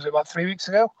 Was it about 3 weeks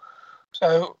ago?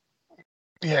 So,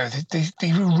 they're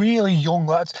really young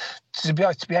lads. To be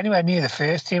anywhere near the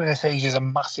first team at this age is a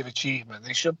massive achievement.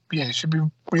 They should be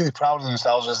really proud of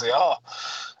themselves as they are.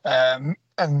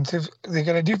 And if they're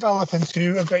going to develop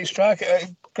into a great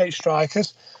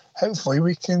strikers, hopefully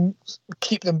we can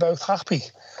keep them both happy.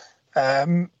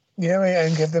 And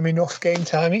give them enough game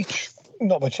time each.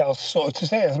 Not much else sort of to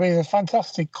say. I mean, it's a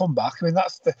fantastic comeback. I mean,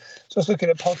 just looking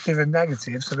at positive and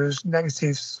negatives. So there's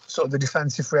negatives, sort of the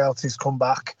defensive frailties come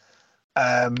back.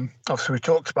 Obviously, we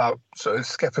talked about sort of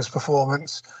Skipper's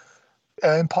performance.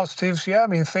 And positives, I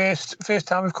mean, first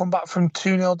time we've come back from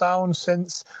 2-0 down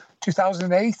since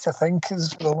 2008, I think,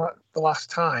 is the last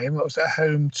time. It was at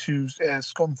home to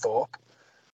Scunthorpe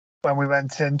when we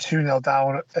went in 2-0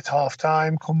 down at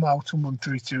half-time, come out and won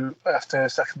 3-2 after a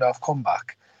second half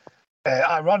comeback.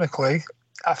 Ironically,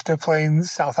 after playing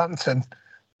Southampton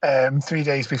 3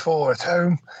 days before at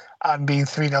home and being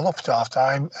 3-0 up to half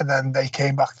time, and then they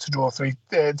came back to draw to make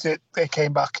it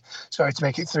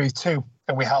 3-2,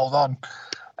 and we held on.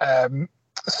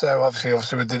 So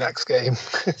obviously with the next game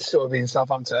sort of being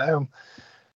Southampton at home.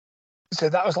 So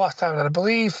that was last time, and I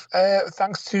believe,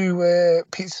 thanks to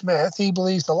Pete Smith, he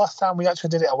believes the last time we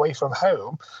actually did it away from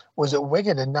home was at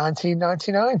Wigan in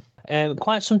 1999.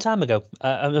 Quite some time ago.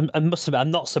 I must admit, I'm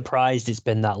not surprised it's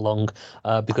been that long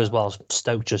because,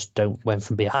 Stoke just went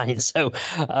from behind. So,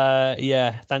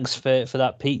 thanks for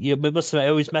that, Pete. We must admit, I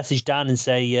always message Dan and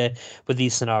say, with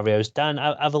these scenarios, Dan,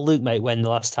 have a look, mate, when the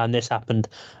last time this happened.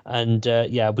 And,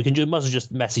 we can might as well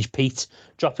just message Pete,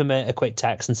 drop him a quick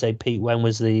text and say, Pete, when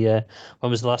was the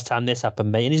last time this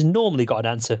happened, mate? And he's normally got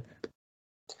an answer.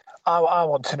 I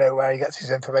want to know where he gets his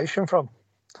information from.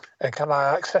 And can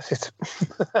I access it?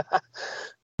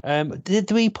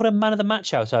 Did we put a man of the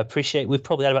match out? I appreciate we've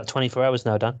probably had about 24 hours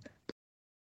now, Dan.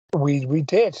 We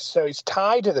did. So it's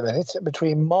tied at the minute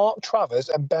between Mark Travers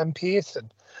and Ben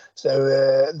Pearson. So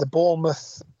the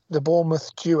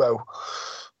Bournemouth duo,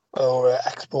 or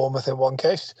ex-Bournemouth in one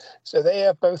case. So they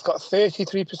have both got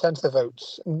 33% of the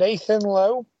votes. Nathan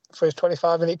Lowe, for his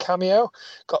 25-minute cameo,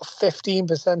 got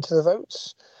 15% of the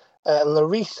votes.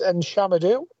 Larice and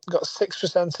Shamadou got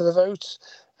 6% of the votes.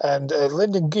 And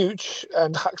Lyndon Gooch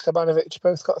and Haksabanovic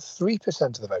both got 3%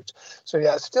 of the vote. So,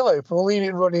 yeah, it's still open. We'll leave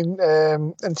it running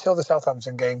until the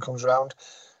Southampton game comes around.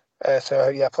 So,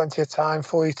 yeah, plenty of time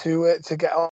for you to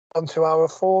get onto our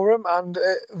forum and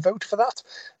vote for that.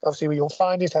 Obviously, you'll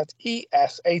find it at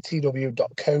esatw.co.uk.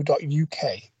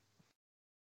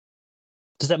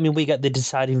 Does that mean we get the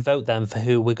deciding vote then for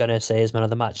who we're going to say is man of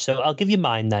the match? So I'll give you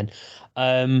mine then.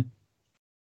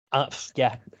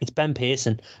 Yeah, it's Ben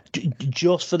Pearson.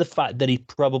 Just for the fact that he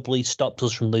probably stopped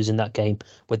us from losing that game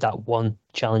with that one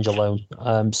challenge alone.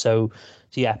 So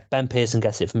yeah, Ben Pearson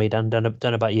gets it for me. Dan, don't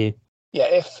know about you. Yeah,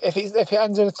 if it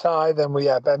ends in a tie, then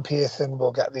Ben Pearson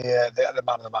will get the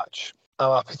man of the match.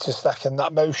 I'm happy to second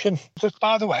that motion. Just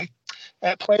by the way,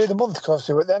 Player of the Month, because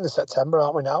obviously we're at the end of September,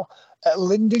 aren't we now?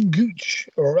 Lyndon Gooch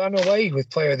ran away with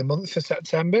Player of the Month for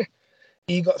September.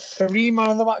 He got 3 Man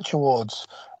of the Match awards.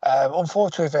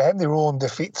 Unfortunately for him, they were all in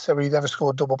defeat, so he never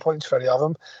scored double points for any of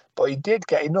them. But he did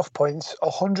get enough points,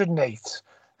 108,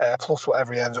 plus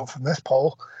whatever he ends up from this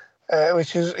poll,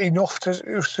 which is enough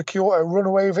to secure a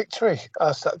runaway victory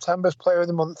as September's Player of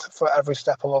the Month for every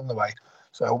step along the way.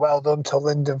 So well done to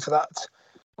Lyndon for that.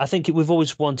 I think we've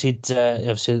always wanted,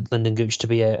 obviously, Lyndon Gooch to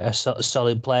be a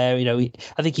solid player. You know,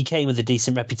 I think he came with a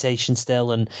decent reputation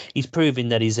still, and he's proving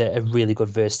that he's a really good,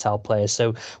 versatile player.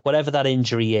 So whatever that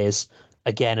injury is,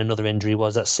 again, another injury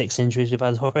was that 6 injuries we've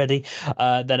had already.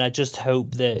 Then I just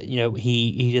hope that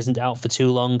he isn't out for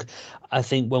too long. I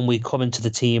think when we come into the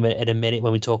team in a minute,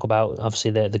 when we talk about obviously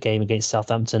the game against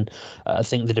Southampton, I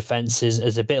think the defence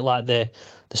is a bit like the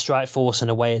strike force in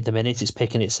a way at the minute. It's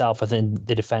picking itself. I think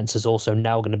the defence is also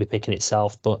now going to be picking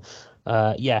itself. But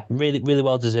yeah, really, really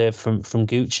well deserved from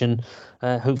Gooch, and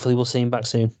hopefully we'll see him back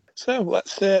soon. So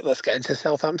let's get into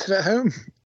Southampton at home.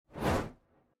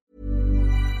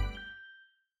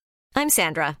 I'm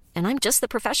Sandra, and I'm just the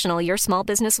professional your small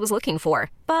business was looking for.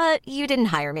 But you didn't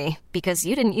hire me because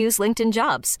you didn't use LinkedIn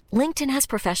Jobs. LinkedIn has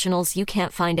professionals you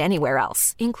can't find anywhere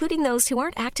else, including those who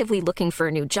aren't actively looking for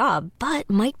a new job, but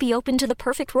might be open to the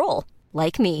perfect role,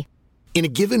 like me. In a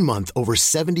given month, over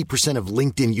 70% of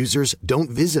LinkedIn users don't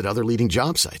visit other leading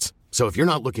job sites. So if you're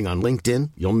not looking on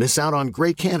LinkedIn, you'll miss out on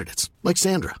great candidates, like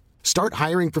Sandra. Start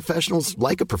hiring professionals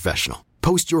like a professional.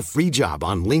 Post your free job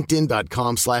on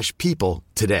linkedin.com/people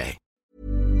today.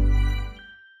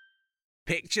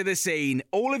 Picture the scene.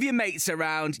 All of your mates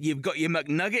around, you've got your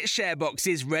McNugget share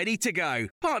boxes ready to go.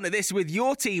 Partner this with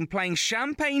your team playing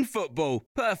champagne football.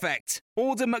 Perfect.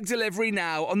 Order McDelivery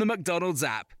now on the McDonald's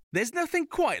app. There's nothing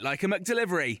quite like a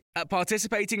McDelivery. At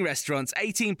participating restaurants,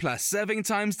 18 plus, serving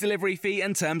times, delivery fee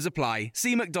and terms apply.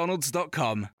 See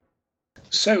mcdonalds.com.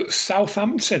 So,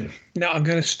 Southampton. Now, I'm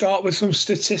going to start with some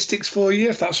statistics for you,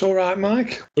 if that's all right,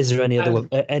 Mike. Is there any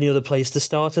other place to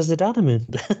start as the Dadamoon?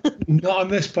 Not on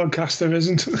this podcast, there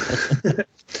isn't.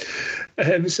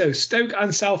 So, Stoke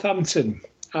and Southampton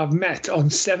have met on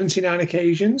 79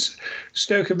 occasions.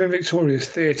 Stoke have been victorious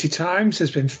 30 times.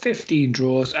 There's been 15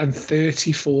 draws and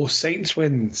 34 Saints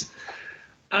wins.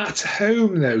 At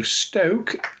home, though,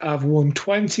 Stoke have won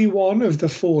 21 of the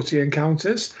 40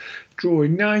 encounters,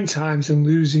 drawing 9 times and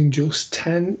losing just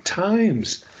 10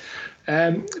 times.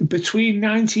 Between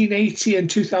 1980 and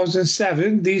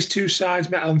 2007, these two sides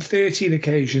met on 13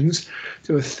 occasions.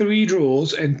 There were 3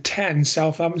 draws and 10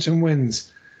 Southampton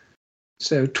wins.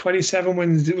 So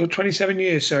 27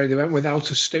 years, they went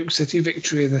without a Stoke City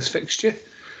victory in this fixture.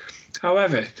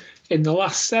 However, in the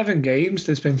last 7 games,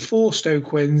 there's been 4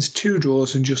 Stoke wins, 2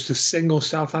 draws and just a single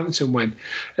Southampton win.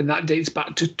 And that dates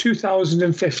back to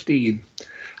 2015.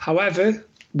 However,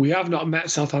 we have not met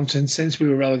Southampton since we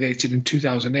were relegated in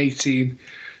 2018.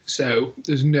 So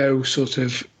there's no sort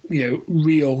of,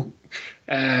 real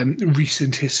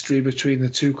recent history between the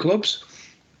two clubs.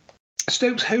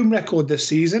 Stoke's home record this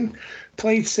season,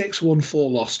 played 6, won 4,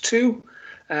 lost 2.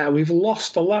 We've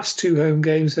lost the last 2 home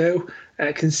games, though,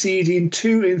 conceding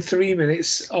 2 in 3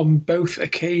 minutes on both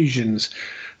occasions.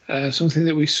 Something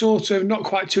that we sort of, not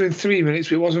quite 2 in 3 minutes,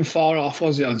 but it wasn't far off,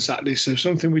 was it, on Saturday? So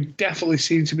something we definitely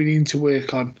seem to be needing to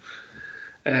work on.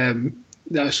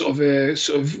 That sort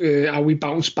of how we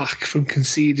bounce back from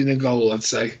conceding a goal, I'd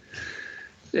say.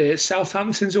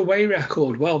 Southampton's away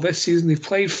record. Well, this season they've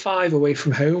played 5 away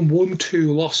from home, won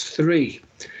 2, lost 3.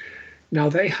 Now,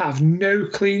 they have no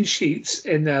clean sheets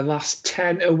in their last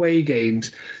 10 away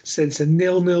games since a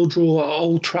 0-0 draw at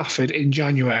Old Trafford in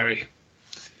January.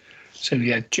 So,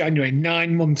 yeah, January,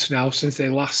 9 months now since they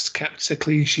last kept a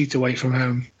clean sheet away from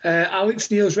home. Alex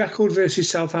Neil's record versus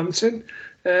Southampton.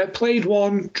 Played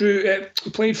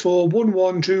 4, won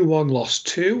 1, drew 1, lost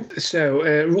 2. So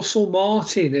Russell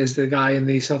Martin is the guy in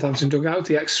the Southampton dugout,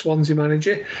 the ex-Swansea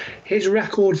manager. His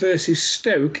record versus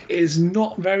Stoke is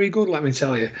not very good, let me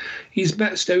tell you. He's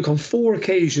met Stoke on 4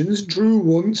 occasions, drew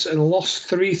once and lost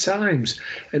 3 times.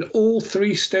 And all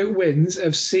 3 Stoke wins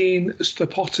have seen the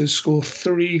Potters score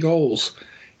 3 goals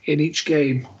in each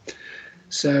game.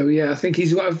 So, yeah, I think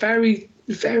he's got a very,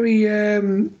 very...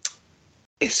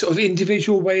 it's sort of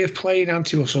individual way of playing,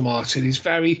 Russell Martin. He's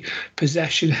very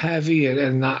possession heavy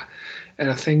and that. And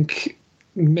I think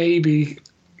maybe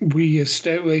we as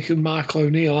Stoke and Michael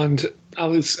O'Neill and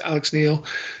Alex Neil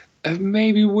have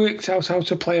maybe worked out how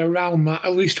to play around that,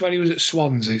 at least when he was at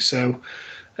Swansea. So,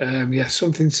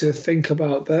 something to think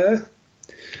about there.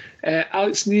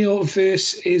 Alex Neil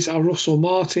versus Russell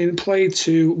Martin. Played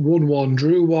 2, won 1,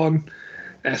 drew 1.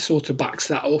 Sort of backs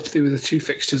that up. They were the 2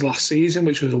 fixtures last season,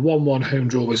 which was a 1-1 home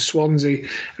draw with Swansea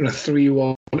and a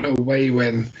 3-1 away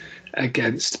win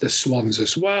against the Swans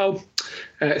as well.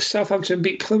 Southampton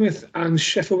beat Plymouth and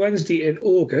Sheffield Wednesday in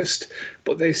August,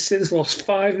 but they've since lost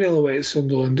 5-0 away at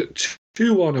Sunderland,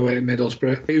 2-1 away at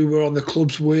Middlesbrough, who were on the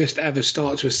club's worst ever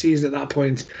start to a season at that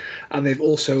point, and they've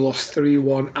also lost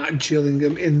 3-1 at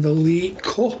Gillingham in the League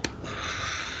Cup.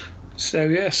 So,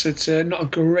 yes, it's not a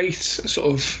great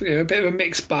sort of, a bit of a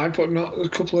mixed bag, but not a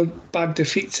couple of bad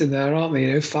defeats in there, aren't they?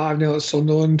 5-0 at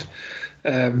Sunderland,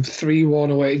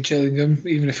 3-1 away at Gillingham,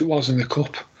 even if it was in the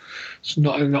Cup. It's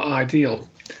not ideal.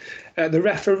 The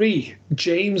referee,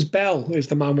 James Bell, is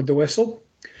the man with the whistle.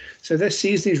 So this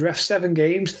season he's ref 7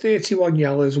 games, 31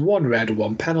 yellows, 1 red,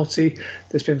 1 penalty.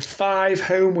 There's been 5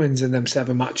 home wins in them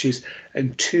 7 matches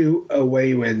and 2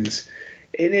 away wins.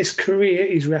 In his career,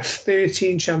 he's ref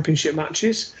 13 championship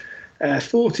matches,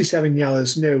 47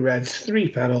 yellows, no reds, 3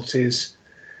 penalties,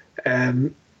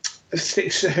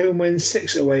 6 home wins,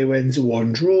 6 away wins,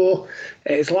 1 draw.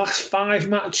 His last 5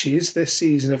 matches this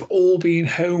season have all been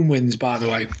home wins, by the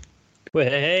way. Well,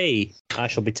 hey, I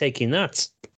shall be taking that.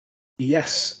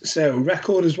 Yes, so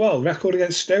record as well. Record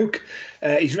against Stoke.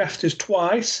 He's refed us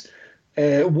twice.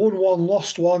 Won 1,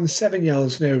 lost 1, 7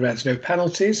 yellows, no reds, no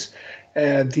penalties.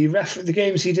 The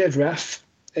games he did ref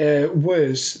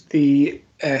was the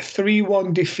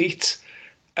 3-1 defeat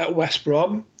at West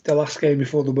Brom, the last game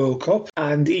before the World Cup,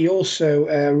 and he also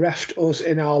refed us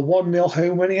in our 1-0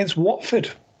 home win against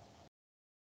Watford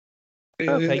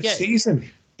this season.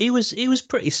 He was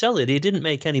pretty solid. He didn't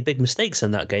make any big mistakes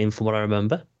in that game, from what I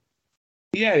remember.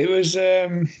 Yeah, it was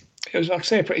like I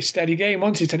say, a pretty steady game,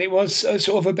 wasn't it? And it was sort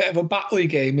of a bit of a battly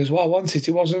game as well, wasn't it?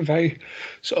 It wasn't very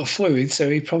sort of fluid, so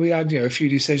he probably had a few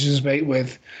decisions to make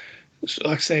with,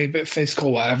 like I say, a bit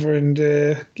physical, whatever, and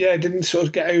didn't sort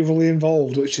of get overly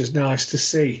involved, which is nice to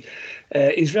see.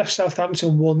 He's ref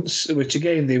Southampton once, which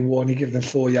again they won. He gave them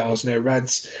 4 yellows, no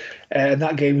reds, and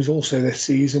that game was also this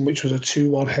season, which was a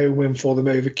 2-1 home win for them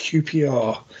over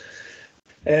QPR.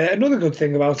 Another good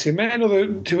thing about him,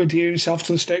 to endear himself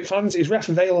to the Stoke fans, is ref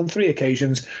Vale on 3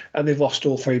 occasions, and they've lost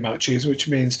all 3 matches, which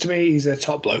means to me he's a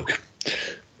top bloke.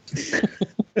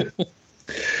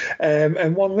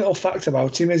 And one little fact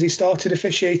about him is he started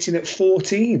officiating at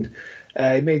 14.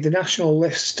 He made the national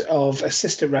list of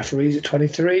assistant referees at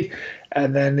 23,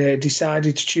 and then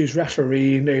decided to choose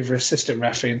refereeing over assistant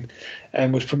reffing,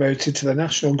 and was promoted to the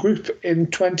national group in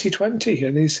 2020,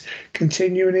 and he's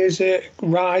continuing his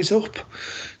rise up.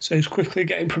 So he's quickly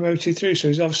getting promoted through. So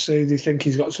he's obviously, they think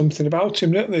he's got something about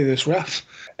him, don't they, this ref?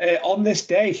 On this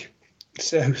day,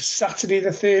 so Saturday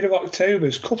the 3rd of October,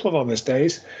 there's a couple of on this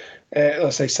days.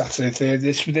 Let's say Saturday the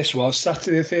 3rd. This was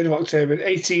Saturday the 3rd of October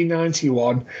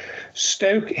 1891.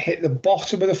 Stoke hit the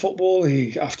bottom of the Football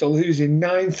League after losing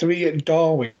 9-3 at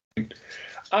Darwin.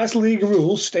 As league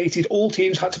rules stated, all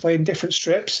teams had to play in different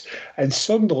strips, and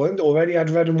Sunderland already had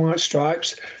red and white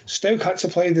stripes. Stoke had to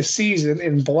play the season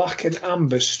in black and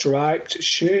amber striped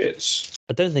shirts.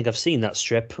 I don't think I've seen that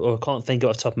strip, or I can't think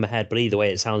off the top of my head, but either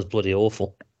way, it sounds bloody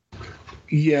awful.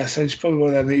 Yes, it's probably one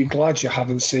of them that you're glad you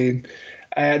haven't seen.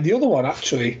 The other one,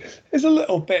 actually, is a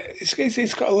little bit...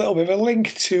 It's got a little bit of a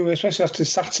link to, especially after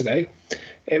Saturday.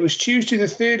 It was Tuesday the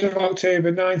 3rd of October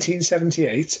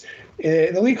 1978.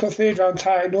 In the League Cup 3rd round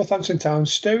tie at Northampton Town,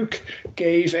 Stoke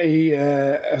gave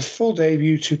a full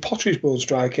debut to Potteries Board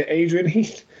striker Adrian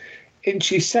Heath.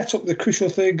 Inchy set up the crucial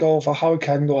 3rd goal for Howard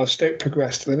Kendall as Stoke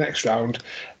progressed to the next round,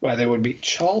 where they would beat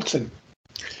Charlton.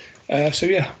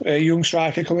 A young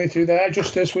striker coming through there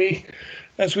just as we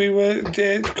were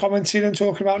commenting and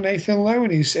talking about Nathan Lowe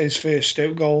and his first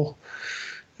Stoke goal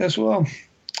as well.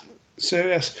 So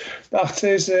yes, that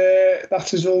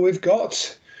is all we've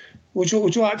got. Would you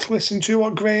like to listen to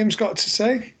what Graham's got to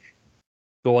say?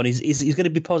 Go on, he's going to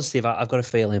be positive. I've got a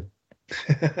feeling.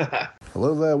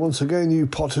 Hello there once again, you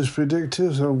Potter's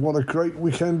predictors, and what a great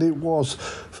weekend it was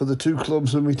for the two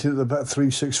clubs that meeting at the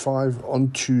Bet365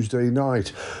 on Tuesday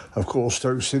night. Of course,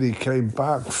 Stoke City came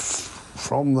back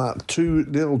from that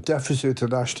 2-0 deficit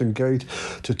at Ashton Gate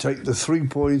to take the 3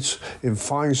 points in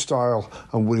fine style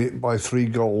and win it by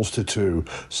 3-2.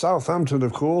 Southampton,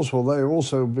 of course, well, they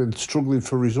also been struggling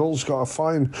for results, got a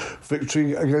fine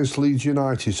victory against Leeds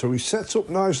United. So it sets up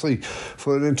nicely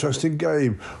for an interesting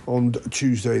game on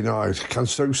Tuesday night. Can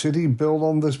Stoke City build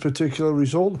on this particular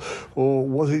result, or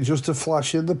was it just a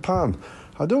flash in the pan?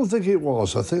 I don't think it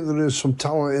was. I think there is some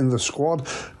talent in the squad,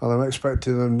 and I'm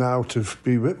expecting them now to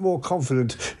be a bit more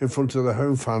confident in front of the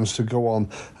home fans to go on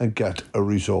and get a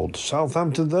result.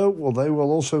 Southampton, though, well, they will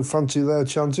also fancy their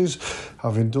chances,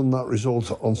 having done that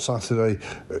result on Saturday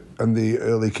in the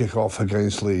early kick-off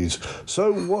against Leeds.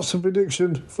 So what's the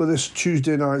prediction for this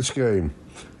Tuesday night's game?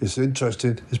 It's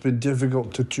interesting. It's been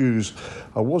difficult to choose.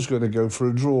 I was going to go for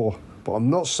a draw, but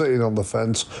I'm not sitting on the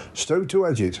fence. Stoke to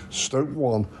edge it. Stoke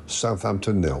 1,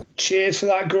 Southampton 0. Cheers for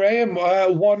that, Graham.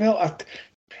 1-0.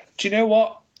 Do you know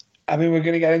what? I mean, we're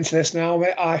going to get into this now,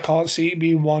 mate. I can't see it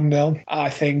being 1-0.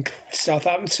 I think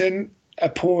Southampton are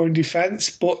poor in defence,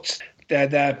 but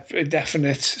they're a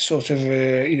definite sort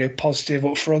of positive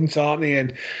up front, aren't they?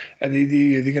 And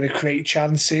they're going to create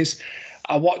chances.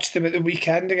 I watched them at the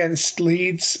weekend against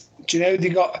Leeds. Do you know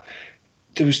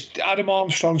there was Adam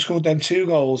Armstrong scored them 2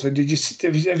 goals, and have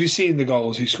you seen the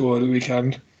goals he scored at the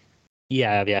weekend?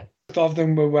 Yeah. Both of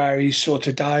them were where he sort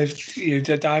of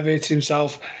diverted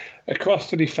himself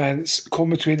across the defence, come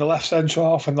between the left centre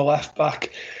half and the left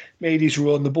back, made his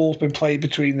run. The ball's been played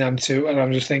between them two, and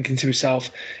I'm just thinking to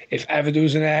myself, if ever there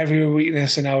was an area of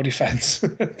weakness in our defence,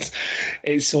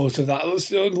 it's sort of that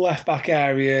left back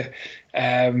area.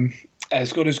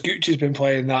 As good as Gucci's been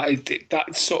playing,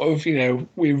 that's sort of,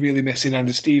 we're really missing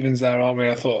Andy Stevens there, aren't we?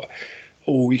 I thought,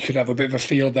 we could have a bit of a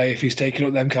field day if he's taking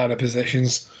up them kind of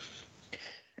positions.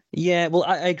 Yeah, well,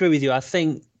 I agree with you. I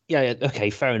think, okay,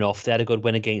 fair enough. They had a good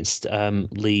win against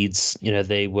Leeds. I think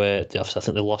they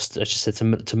lost, I just said, to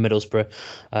Middlesbrough.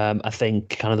 I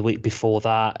think kind of the week before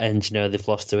that, and they've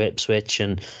lost to Ipswich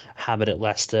and hammered at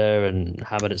Leicester and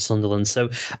hammered at Sunderland. So,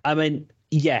 I mean,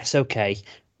 yes, okay.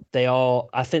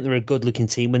 I think they're a good-looking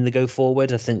team when they go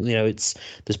forward. I think, there's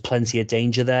plenty of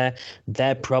danger there.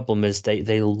 Their problem is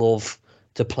they love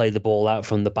to play the ball out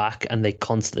from the back, and they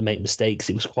constantly make mistakes.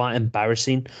 It was quite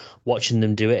embarrassing watching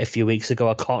them do it a few weeks ago.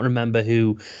 I can't remember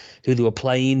who they were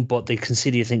playing, but they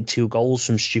conceded, I think, 2 goals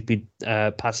from stupid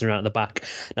passing around the back.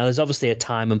 Now, there's obviously a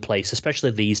time and place,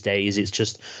 especially these days. It's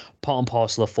just part and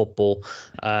parcel of football.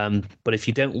 But if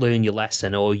you don't learn your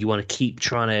lesson, or you want to keep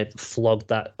trying to flog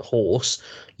that horse,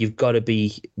 you've got to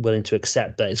be willing to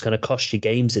accept that it's going to cost you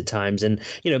games at times. And,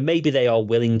 maybe they are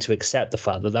willing to accept the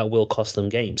fact that will cost them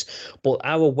games. But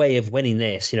our way of winning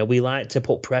this, we like to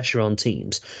put pressure on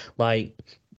teams. Like,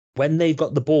 when they've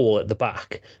got the ball at the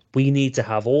back, we need to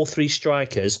have all 3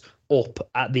 strikers up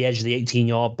at the edge of the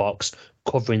 18-yard box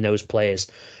covering those players.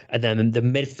 And then the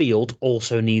midfield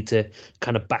also need to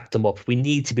kind of back them up. We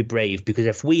need to be brave, because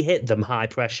if we hit them high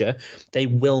pressure, they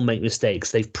will make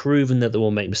mistakes. They've proven that they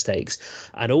will make mistakes.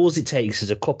 And all it takes is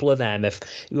a couple of them. If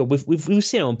we've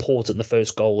seen how important the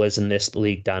first goal is in this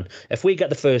league, Dan. If we get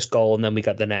the first goal and then we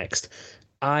get the next,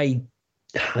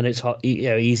 and it's hard,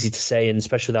 easy to say, and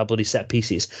especially with our bloody set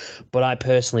pieces, but I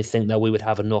personally think that we would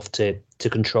have enough to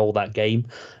control that game.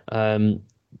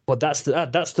 But that's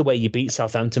the way you beat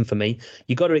Southampton for me.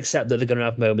 You got to accept that they're going to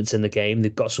have moments in the game.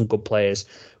 They've got some good players,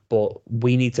 but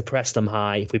we need to press them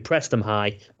high. If we press them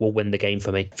high, we'll win the game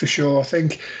for me. For sure. I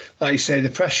think, like you say, the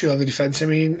pressure on the defence. I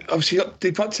mean, obviously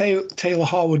they've got Taylor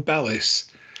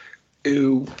Harwood-Bellis,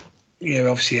 who,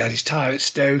 obviously had his time at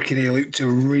Stoke, and he looked a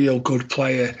real good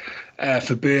player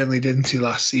for Burnley, didn't he,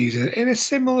 last season? In a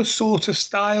similar sort of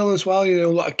style as well, a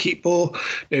lot of keep ball.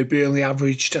 Burnley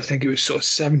averaged, I think it was sort of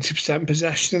 70%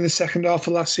 possession in the second half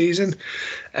of last season,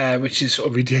 which is sort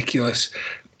of ridiculous.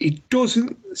 He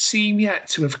doesn't seem yet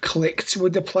to have clicked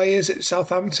with the players at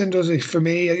Southampton, does he? For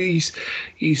me,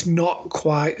 he's not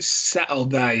quite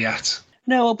settled there yet.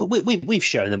 No, but we've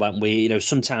shown them, haven't we?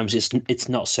 Sometimes it's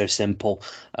not so simple.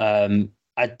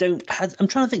 I'm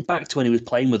trying to think back to when he was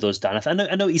playing with us, Dan. I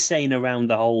know what he's saying around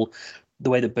the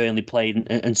way that Burnley played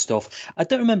and stuff. I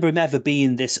don't remember him ever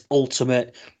being this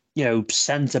ultimate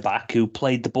centre-back who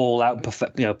played the ball out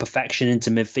perfection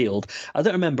into midfield. I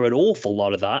don't remember an awful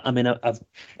lot of that. I mean,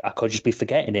 I could just be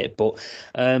forgetting it. But,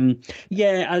 I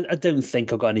don't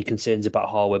think I've got any concerns about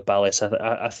Harwood-Bellis.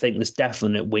 I think there's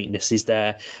definite weaknesses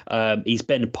there. He's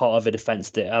been part of a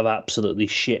defence that have absolutely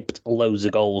shipped loads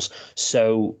of goals.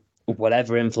 So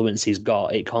whatever influence he's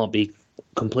got, it can't be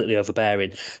completely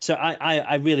overbearing. So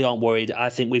I really aren't worried. I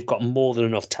think we've got more than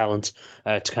enough talent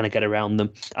to kind of get around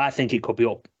them. I think it could be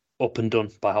up and done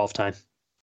by half time.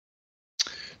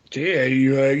 Yeah,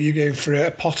 you going for a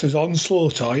Potter's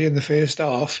onslaught, are you, in the first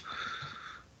half?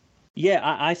 Yeah,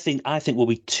 I think we'll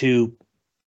be 2-0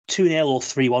 or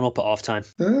 3-1 up at half time.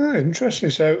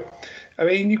 Interesting. So, I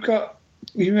mean, you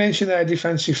mentioned their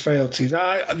defensive frailties.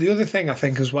 The other thing I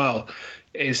think as well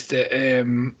is that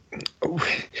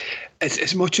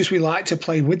as much as we like to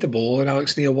play with the ball, and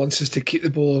Alex Neil wants us to keep the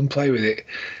ball and play with it,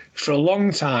 for a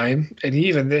long time, and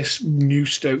even this new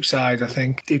Stoke side, I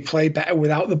think, they play better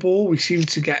without the ball. We seem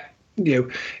to get,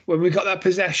 when we've got that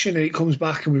possession and it comes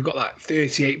back and we've got that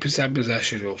 38%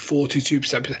 possession or 42%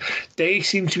 possession, they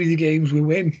seem to be the games we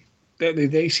win.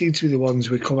 They seem to be the ones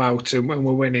we come out and when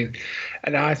we're winning.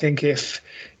 And I think if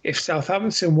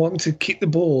Southampton want to keep the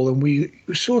ball, and we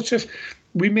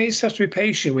may just have to be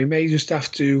patient. We may just have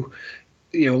to,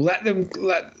 like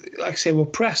I say, we'll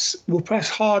press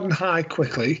hard and high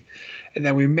quickly, and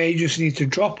then we may just need to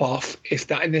drop off if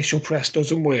that initial press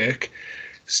doesn't work.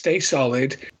 Stay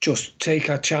solid, just take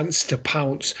our chance to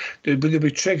pounce. There'll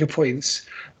be trigger points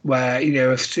where,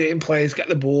 if certain players get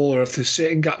the ball or if there's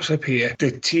certain gaps up here, the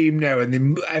team know,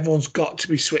 and everyone's got to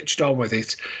be switched on with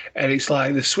it. And it's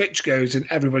like the switch goes and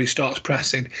everybody starts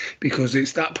pressing, because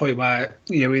it's that point where,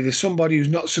 either somebody who's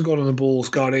not so good on the ball's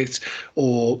got it,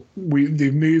 or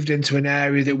they've moved into an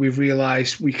area that we've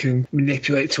realised we can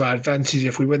manipulate to our advantage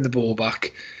if we win the ball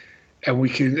back. And we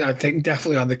can, I think,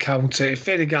 definitely on the counter. If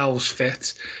Vidigal's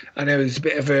fit, I know he's a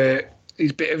bit of a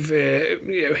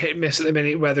hit and miss at the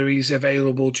minute whether he's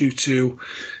available due to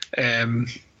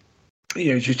this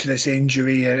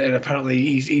injury, and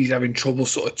apparently he's having trouble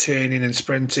sort of turning and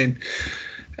sprinting.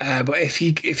 But if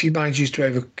he manages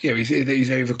to he's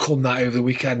overcome that over the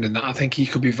weekend, and that, I think he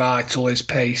could be vital. His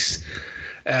pace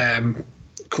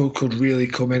could really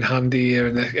come in handy here,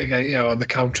 and again, on the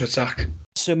counter attack.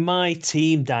 So my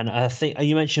team, Dan, I think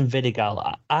you mentioned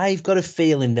Vidigal. I've got a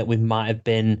feeling that we might have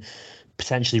been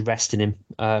potentially resting him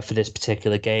for this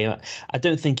particular game. I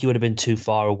don't think he would have been too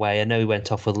far away. I know he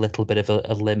went off with a little bit of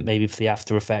a limp, maybe for the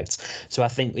after effects. So I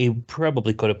think he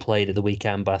probably could have played at the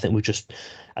weekend, but I think we're just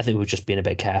being a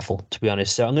bit careful, to be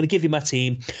honest. So I'm going to give you my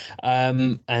team,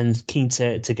 and keen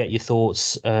to get your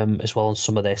thoughts as well on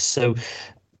some of this. So,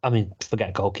 I mean,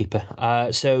 forget goalkeeper.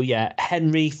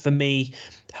 Henry for me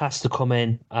has to come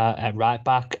in at right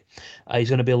back. He's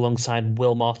going to be alongside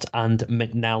Wilmot and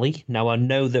McNally. Now, I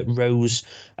know that Rose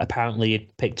apparently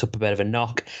had picked up a bit of a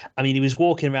knock. I mean, he was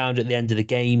walking around at the end of the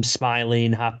game,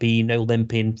 smiling, happy, no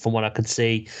limping from what I could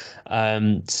see.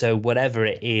 So whatever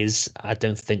it is, I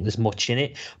don't think there's much in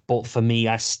it. But for me,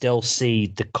 I still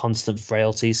see the constant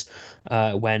frailties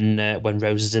when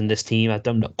Rose is in this team. I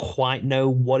don't quite know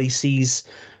what he sees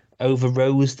over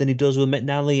Rose than he does with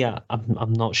McNally.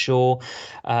 I'm not sure.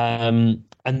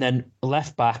 And then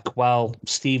left back, well,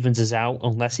 Stevens is out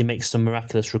unless he makes some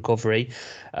miraculous recovery.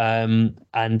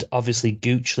 And obviously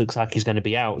Gooch looks like he's going to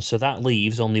be out. So that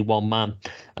leaves only one man,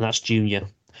 and that's Junior.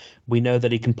 We know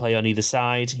that he can play on either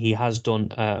side. He has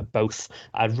done both.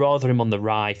 I'd rather him on the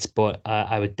right, but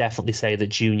I would definitely say that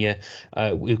Junior,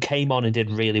 who came on and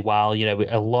did really well,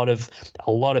 a lot of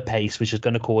pace, which is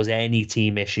going to cause any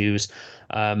team issues.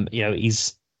 I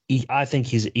think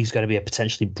he's going to be a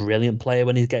potentially brilliant player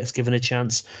when he gets given a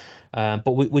chance.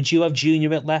 But would you have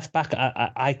Junior at left back?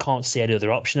 I can't see any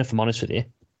other option, if I'm honest with you.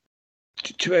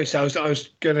 To be honest, I was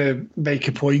going to make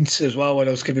a point as well when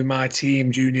I was giving my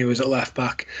team. Junior was at left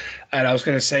back, and I was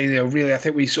going to say, really, I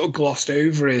think we sort of glossed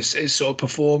over his sort of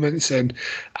performance, and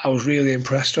I was really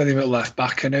impressed with him at left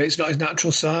back. I know it's not his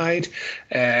natural side.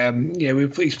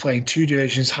 He's playing 2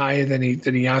 divisions higher than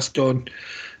he has done,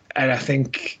 and I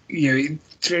think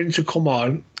for him to come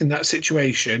on in that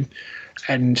situation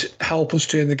and help us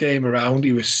turn the game around,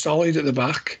 he was solid at the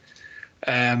back.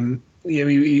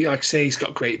 He, like I say, he's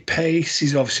got great pace.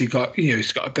 He's obviously got,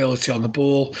 he's got ability on the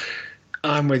ball.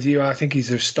 I'm with you. I think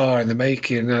he's a star in the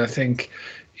making, and I think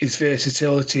his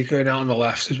versatility going out on the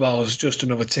left as well is just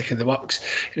another tick in the box.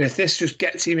 And if this just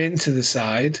gets him into the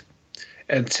side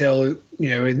until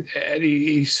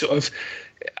he sort of,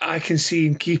 I can see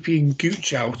him keeping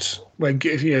Gooch out.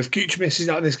 If Gooch misses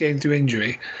out this game through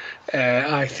injury,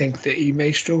 I think that he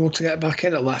may struggle to get back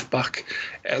in at left back.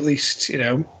 At least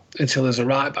until there's a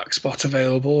right back spot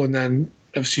available, and then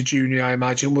obviously Junior, I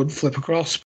imagine, would flip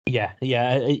across. Yeah.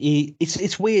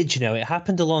 It's weird, It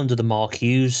happened a lot under the Mark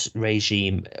Hughes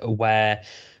regime where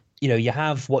you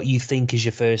have what you think is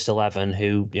your first 11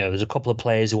 who, there's a couple of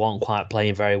players who aren't quite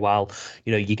playing very well.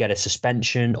 You get a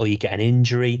suspension or you get an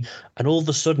injury, and all of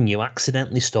a sudden you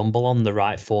accidentally stumble on the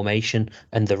right formation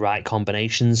and the right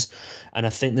combinations. And I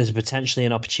think there's potentially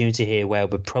an opportunity here where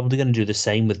we're probably going to do the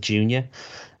same with Junior.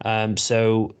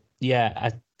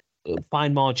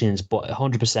 Fine margins, but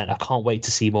 100%, I can't wait to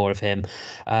see more of him.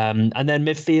 And then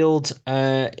midfield,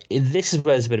 this is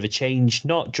where there's a bit of a change,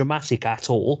 not dramatic at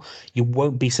all. You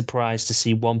won't be surprised to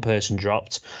see one person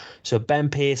dropped. So Ben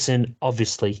Pearson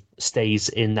obviously stays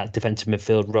in that defensive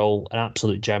midfield role, an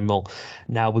absolute general.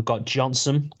 Now we've got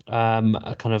Johnson, kind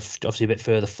of obviously a bit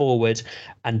further forward,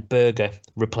 and Berger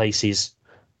replaces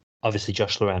obviously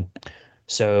Josh Loren.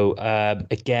 So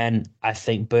again, I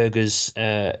think Berger's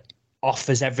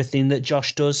offers everything that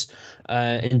Josh does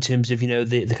in terms of,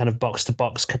 the kind of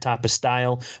box-to-box type of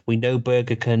style. We know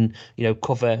Berger can,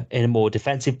 cover in a more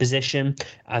defensive position.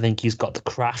 I think he's got the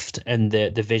craft and the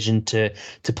vision to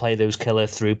play those killer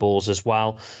through balls as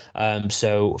well.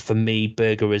 So for me,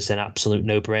 Berger is an absolute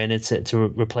no-brainer to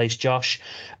replace Josh.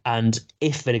 And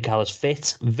if Vidigal is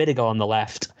fit, Vidigal on the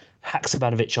left,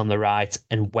 Haksabanovic on the right,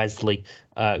 and Wesley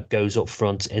goes up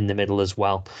front in the middle as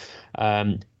well.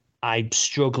 I'm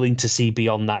struggling to see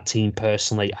beyond that team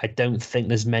personally. I don't think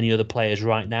there's many other players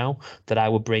right now that I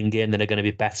would bring in that are going to be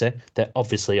better, that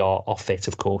obviously are fit,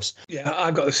 of course. Yeah,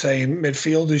 I've got the same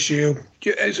midfield as you.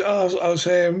 I was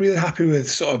really happy with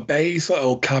sort of Bay's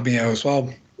little cameo as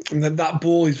well. And then that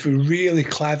ball is a really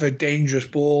clever, dangerous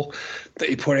ball that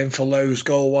he put in for Lowe's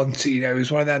goal once.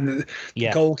 It's one of them that the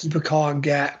goalkeeper can't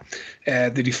get.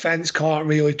 The defence can't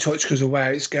really touch because of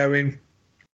where it's going.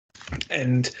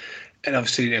 And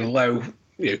obviously, Lowe,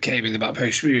 came in the back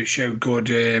post, really showed good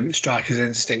striker's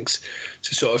instincts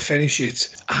to sort of finish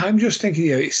it. I'm just thinking,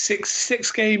 it's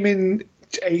six game in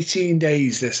 18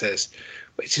 days. This is,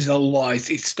 which is a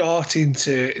lot. It's starting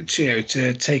to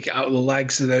take it out of the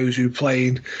legs of those who are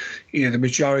playing, the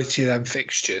majority of them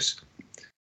fixtures.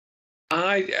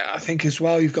 I think as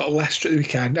well, you've got Leicester at the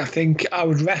weekend. I think I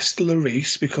would rest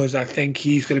Lloris because I think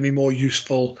he's going to be more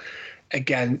useful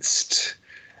against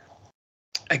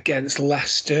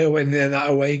Leicester when they're in that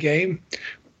away game.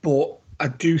 But I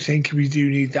do think we do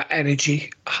need that energy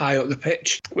high up the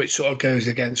pitch, which sort of goes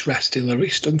against resting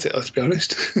Lloris, doesn't it? Let's be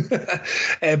honest.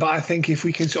 But I think if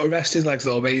we can sort of rest his legs a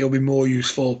little bit, he'll be more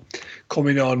useful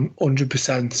coming on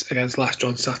 100% against Leicester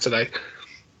on Saturday.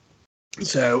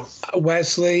 So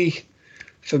Wesley,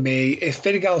 for me, if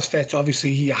Vidigal's fit,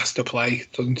 obviously he has to play,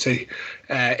 doesn't he?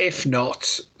 If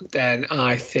not, then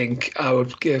I think I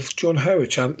would give John Ho a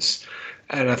chance.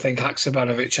 And I think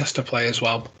Haksabanovic has to play as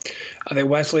well. I think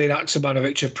Wesley and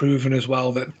Haksabanovic have proven as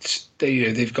well that they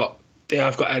have got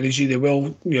energy. They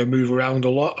will move around a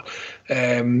lot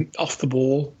off the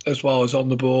ball as well as on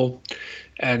the ball.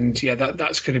 And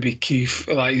that's going to be key.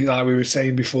 Like we were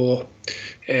saying before,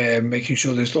 making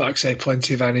sure there's, like say,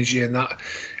 plenty of energy in that.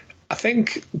 I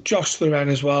think Josh Loren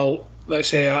as well. Let's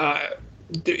say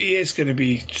he is going to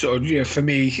be sort of for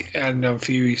me and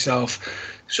for you yourself,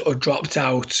 sort of dropped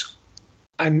out.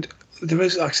 And there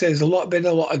is, like I say, there's been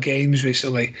a lot of games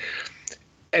recently.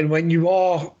 And when you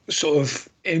are sort of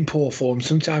in poor form,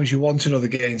 sometimes you want another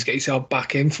game to get yourself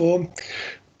back in form.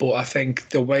 But I think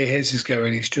the way his is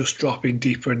going, he's just dropping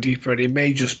deeper and deeper. And it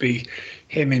may just be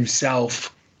him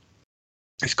himself.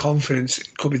 His confidence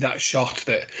could be that shot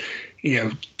that,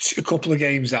 a couple of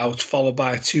games out, followed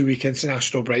by a 2-week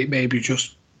international break, maybe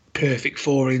just perfect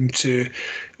for him to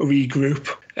regroup.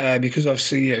 Because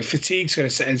obviously, fatigue's going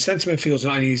to set in. Centre midfield's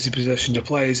not an easy position to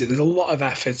play, is it? There's a lot of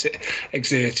effort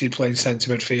exerted playing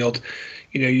centre midfield.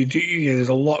 There's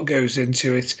a lot goes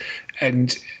into it,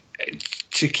 and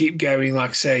to keep going,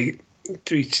 like say,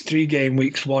 three game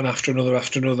weeks, one after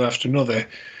another.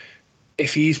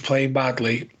 If he's playing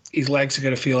badly, his legs are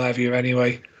going to feel heavier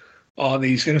anyway, aren't they?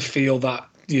 He's going to feel that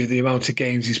the amount of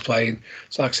games he's playing.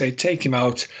 So like I say, take him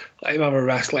out, let him have a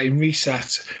rest, let him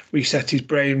reset his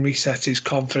brain, reset his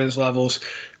confidence levels,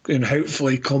 and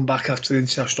hopefully come back after the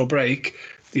international break,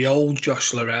 the old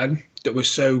Josh Loren that was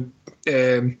so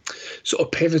sort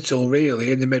of pivotal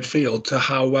really in the midfield to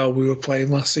how well we were playing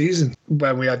last season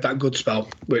when we had that good spell,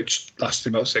 which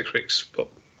lasted about 6 weeks. But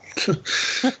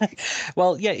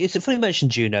well, yeah, it's funny you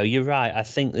mentioned Juno. You're right. I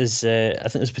think there's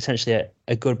potentially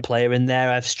a good player in there.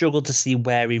 I've struggled to see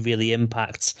where he really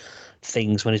impacts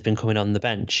things when he's been coming on the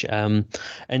bench. And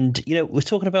we're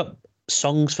talking about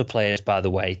songs for players, by the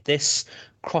way. This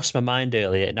crossed my mind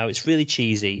earlier. Now it's really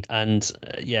cheesy, and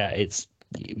it's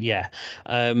Yeah.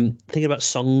 Thinking about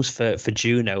songs for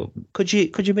Juno, could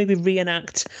you maybe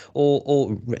reenact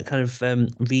or kind of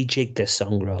rejig this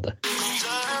song rather?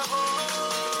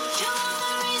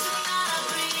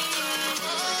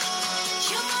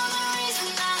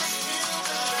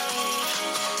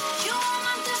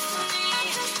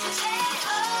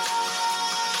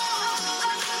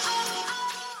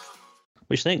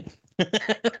 What do you think?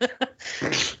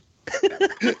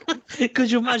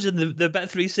 Could you imagine the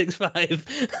Bet365?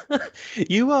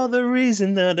 You are the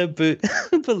reason that I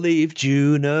believe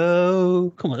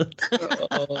Juno. Come on.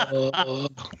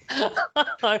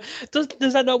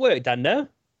 Does that not work, Dan? No?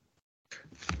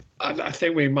 I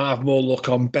think we might have more luck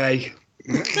on Bay.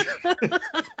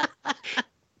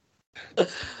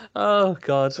 Oh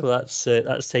God, well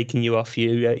that's taking you off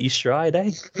your stride,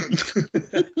 eh?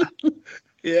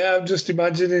 Yeah, I'm just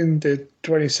imagining the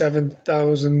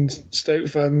 27,000 Stoke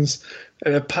fans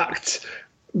in a packed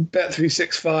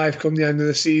Bet365 come the end of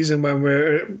the season when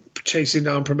we're chasing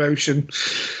down promotion.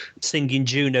 Singing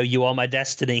Juno, you are my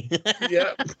destiny.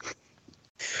 Yeah.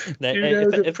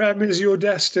 The Prem is your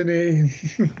destiny.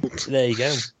 There you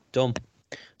go. Done.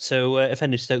 So if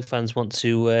any Stoke fans want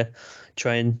to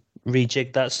try and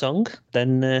rejig that song,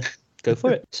 then go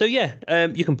for it. So yeah,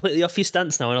 you're completely off your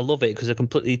stance now, and I love it because they're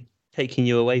completely taking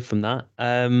you away from that.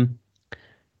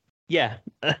 Yeah,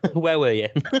 where were you?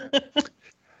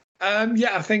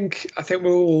 Yeah, I think we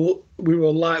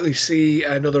will likely see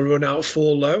another run out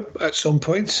for low at some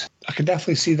point. I can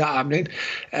definitely see that happening.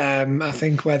 I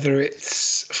think whether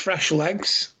it's fresh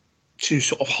legs to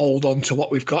sort of hold on to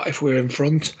what we've got if we're in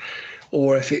front,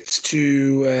 or if it's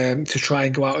to try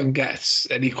and go out and get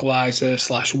an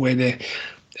equaliser / winner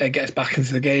and get us back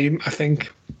into the game, I think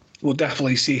we'll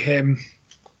definitely see him.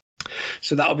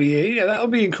 So that'll be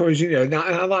encouraging. And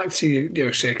I like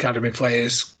to see academy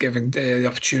players given the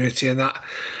opportunity and that.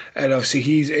 And obviously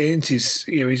he's earned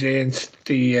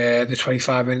the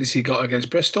 25 minutes he got against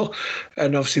Bristol,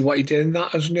 and obviously what he did in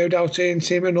that has no doubt earned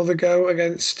him another go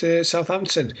against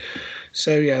Southampton.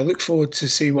 So yeah, I look forward to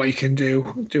see what he can do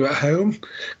at home.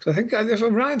 Because I think, if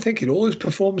I'm right in thinking, all his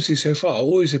performances so far,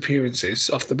 all his appearances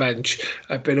off the bench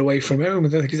have been away from home. I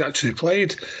don't think he's actually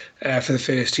played for the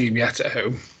first team yet at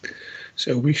home.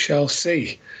 So we shall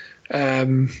see.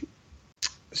 So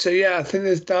yeah, I think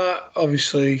there's that.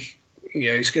 Obviously,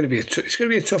 it's going to be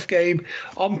a tough game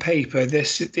on paper.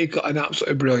 They've got an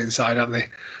absolutely brilliant side, haven't they?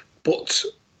 But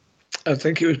I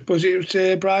think it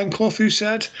was Brian Clough who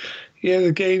said,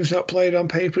 the game's not played on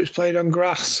paper; it's played on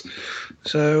grass.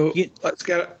 So let's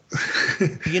get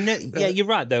it. Yeah, you're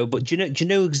right though. But do you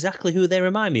know exactly who they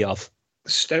remind me of?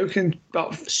 Stoke in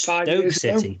about 5 years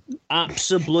City. ago.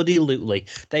 Absolutely.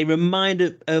 They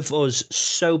remind of us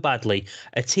so badly.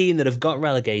 A team that have got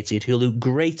relegated, who look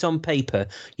great on paper,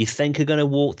 you think are going to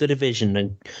walk the division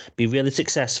and be really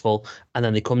successful, and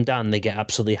then they come down, they get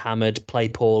absolutely hammered, play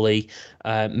poorly,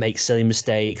 make silly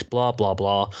mistakes, blah, blah,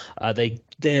 blah.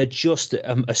 They're just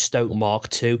a Stoke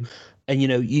Mark II. And,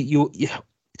 you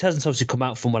it hasn't obviously come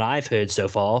out from what I've heard so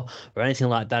far or anything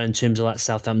like that in terms of like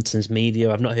Southampton's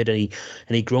media. I've not heard any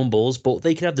grumbles, but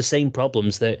they could have the same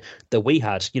problems that we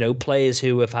had. Players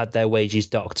who have had their wages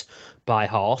docked by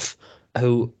half,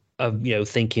 who are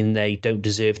thinking they don't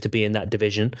deserve to be in that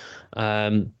division.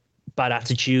 Bad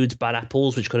attitudes, bad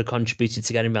apples, which could have contributed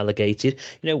to getting relegated.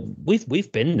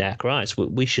 We've been there, Christ.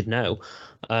 We should know.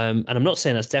 And I'm not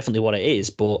saying that's definitely what it is,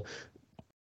 but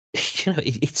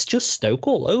it's just Stoke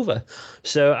all over.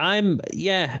 So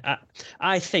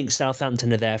I think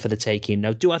Southampton are there for the taking.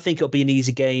 Now, do I think it'll be an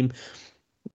easy game?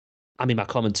 I mean, my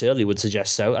comment earlier would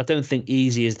suggest so. I don't think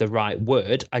easy is the right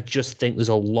word. I just think there's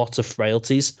a lot of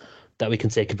frailties that we can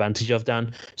take advantage of,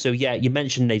 Dan. So yeah, you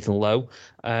mentioned Nathan Lowe.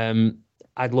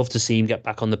 I'd love to see him get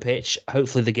back on the pitch.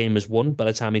 Hopefully the game is won by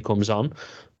the time he comes on.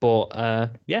 But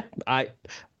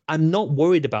I'm not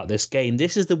worried about this game.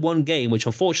 This is the one game which,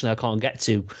 unfortunately, I can't get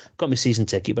to. Got my season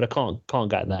ticket, but I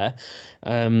can't get there.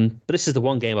 But this is the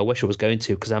one game I wish I was going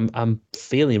to because I'm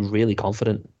feeling really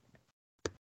confident.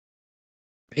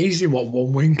 Amazing what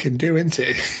one win can do, isn't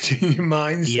it? To your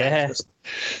mindset. Yeah.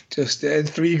 Just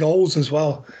 3 goals as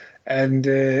well. And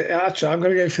actually, I'm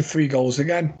going to go for 3 goals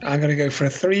again. I'm going to go for a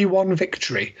 3-1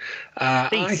 victory.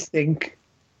 I think.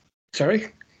 Sorry?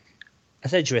 I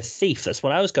said you're a thief. That's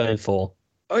what I was going for.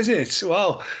 Oh, is it?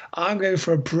 Well, I'm going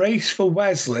for a brace for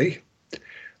Wesley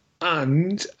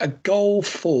and a goal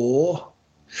for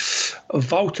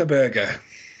Wouterberger.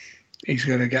 He's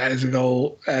going to get us a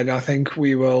goal, and I think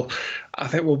we'll be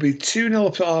 2-0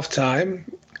 up at half time.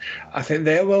 I think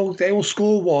they will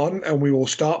score 1, and we will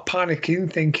start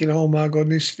panicking, thinking, "Oh my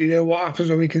goodness, what happens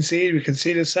when we concede? We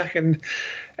concede a second."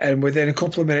 and within a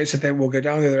couple of minutes, I think we'll go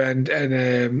down the other end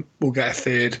and we'll get a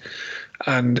third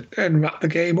and wrap the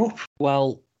game up.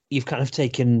 Well, you've kind of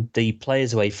taken the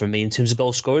players away from me in terms of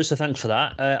goal scorers, so thanks for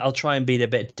that. I'll try and be a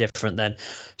bit different then.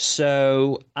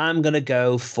 So I'm going to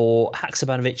go for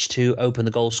Haksabanovic to open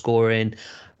the goal scoring.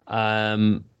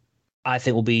 I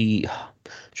think we'll be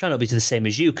trying not to be to the same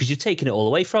as you because you've taken it all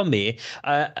away from me.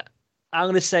 I'm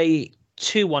going to say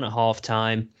 2-1 at half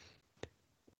time.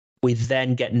 We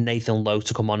then get Nathan Lowe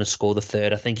to come on and score the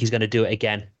third. I think he's going to do it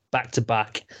again. Back to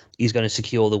back, he's going to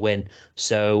secure the win.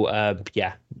 So,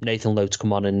 Nathan Lowe to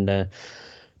come on and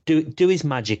do his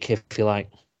magic, if you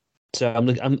like. So,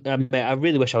 I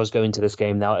really wish I was going to this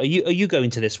game now. Are you going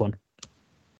to this one?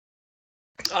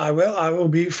 I will. I will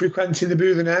be frequenting the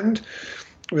booth and end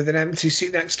with an empty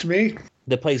seat next to me.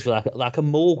 The place was like a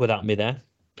morgue without me there.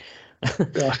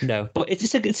 Yeah. No, but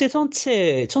it's on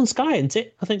Sky, isn't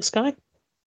it? I think Sky.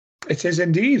 It is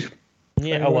indeed.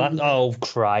 Yeah. Oh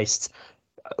Christ.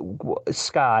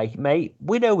 Sky, mate.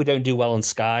 We know we don't do well on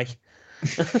Sky.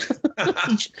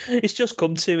 It's just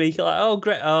come to me like, oh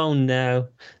great, oh no.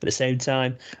 At the same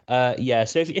time, so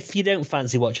if you don't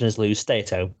fancy watching us lose, stay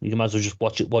at home. You might as well just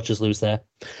watch us lose there.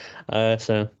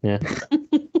 So yeah.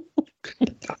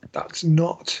 That's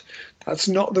not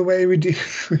the way we do.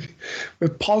 We're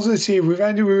positive. We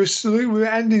were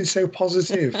ending so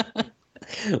positive.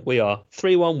 We are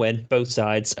 3-1 win, both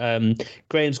sides.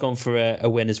 Graham's gone for a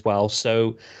win as well.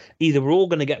 So either we're all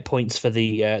going to get points for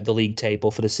the league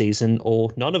table for the season,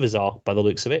 or none of us are, by the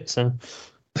looks of it. So,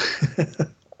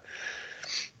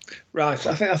 right.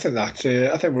 I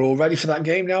think we're all ready for that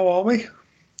game now, aren't we?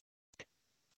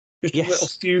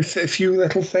 Just yes. a few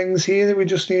little things here that we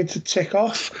just need to tick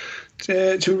off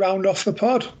to round off the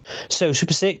pod. So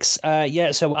Super Six,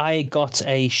 so I got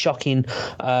a shocking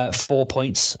 4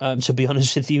 points. To be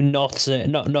honest with you, not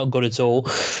good at all.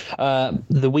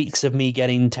 The weeks of me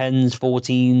getting 10s,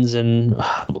 14s, and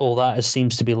all that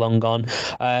seems to be long gone.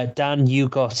 Dan, you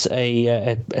got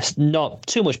a not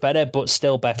too much better, but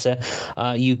still better.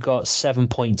 You got 7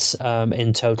 points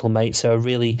in total, mate. So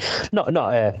really not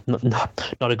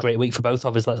a great week for both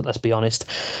of us. Let's be honest.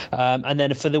 And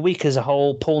then for the week as a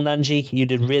whole, Paul Nanji, you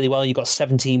did really well. You got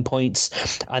 17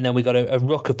 points. And then we got a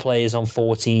ruck of players on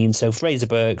 14. So Fraser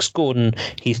Burks, Gordon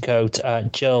Heathcote,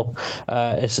 Jill,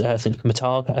 I think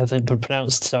Matarg, I think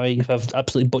pronounced. Sorry if I've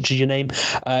absolutely butchered your name.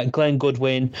 Glenn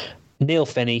Goodwin, Neil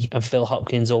Finney and Phil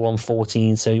Hopkins all on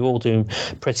 14, so you're all doing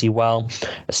pretty well.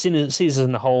 Season as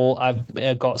a whole,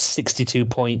 I've got 62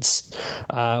 points.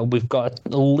 We've got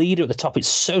a leader at the top. It's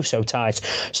so tight.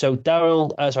 So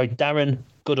Darren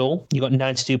Goodall, you got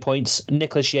 92 points.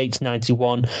 Nicholas Yates,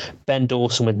 91. Ben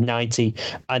Dawson with 90.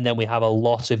 And then we have a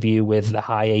lot of you with the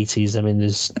high 80s. I mean,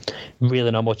 there's really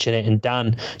not much in it. And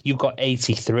Dan, you've got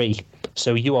 83.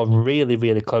 So you are really,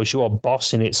 really close. You are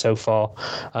bossing it so far.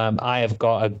 I have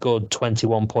got a good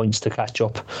 21 points to catch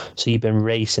up. So you've been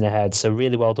racing ahead. So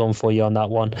really well done for you on that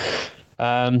one.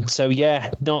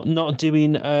 Not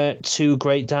doing too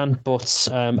great, Dan, but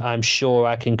I'm sure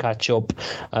I can catch up.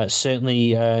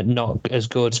 Certainly not as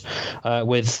good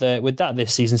with that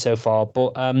this season so far.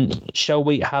 But shall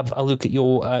we have a look at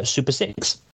your Super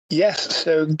Six? Yes,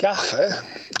 so Gaffer,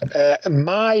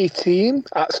 my team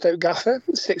at Stoke Gaffer,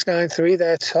 693,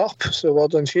 they're top, so well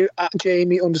done to you. At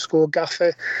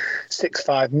Jamie_Gaffer,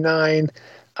 659,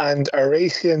 and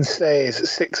Aracian Says,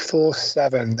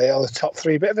 647. They are the top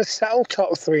three. Bit of a settled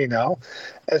top three now,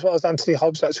 as well as Anthony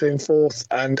Hobbs actually in fourth,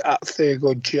 and at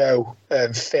Thurgood Joe,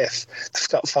 fifth. The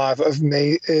top five of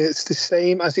me, it's the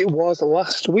same as it was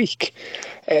last week.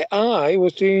 I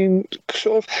was been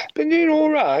doing all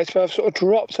right, but I've sort of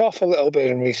dropped off a little bit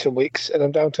in recent weeks, and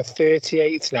I'm down to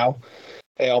 38th now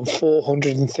on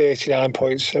 439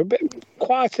 points. So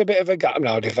quite a bit of a gap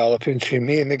now developing between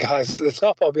me and the guys at the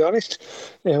top, I'll be honest.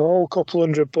 A couple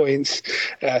 100 points.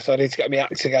 So I need to get my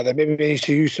act together. Maybe I need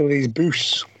to use some of these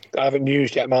boosts I haven't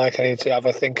used yet, Mike. I need to have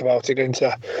a think about it and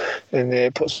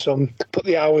put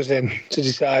the hours in to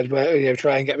decide where,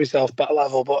 try and get myself back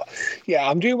level. But yeah,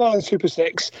 I'm doing well in Super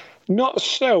Six. Not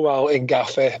so well in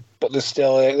Gaffer, but there's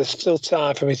still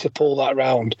time for me to pull that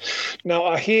round. Now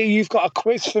I hear you've got a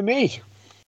quiz for me.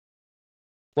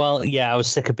 Well, yeah, I was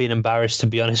sick of being embarrassed, to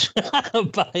be honest,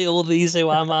 by all these Who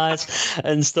Am I's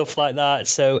and stuff like that.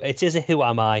 So it is a Who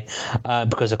Am I,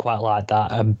 because I quite like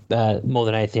that more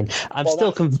than anything.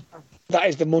 That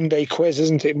is the Monday quiz,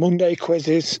 isn't it? Monday quiz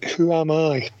is Who Am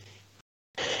I?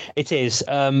 It is,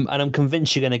 and I'm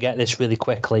convinced you're going to get this really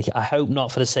quickly. I hope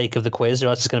not for the sake of the quiz, or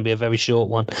else it's going to be a very short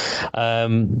one.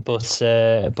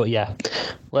 But yeah,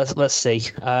 let's see.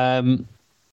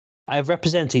 I've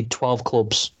represented 12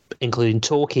 clubs, including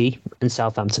Torquay and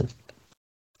Southampton.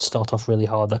 start off really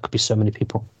hard. That could be so many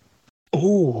people.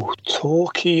 Ooh,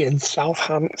 Torquay and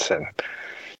Southampton.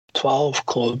 12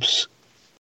 clubs.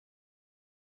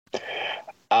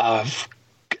 I've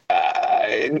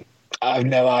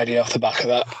no idea off the back of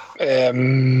that.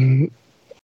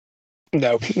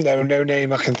 No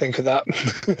name I can think of that.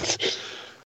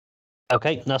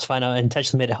 Okay, that's fine. I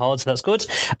intentionally made it hard, so that's good.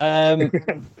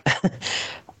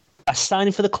 I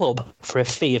signed for the club for a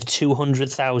fee of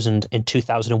 $200,000 in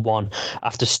 2001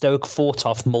 after Stoke fought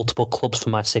off multiple clubs for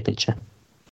my signature.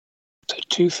 So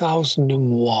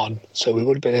 2001. So we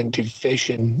would have been in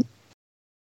Division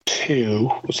 2,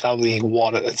 was now League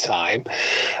 1 at the time.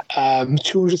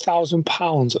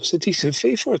 £200,000. That's a decent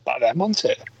fee for us back then,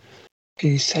 wasn't it?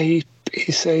 You say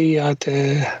he had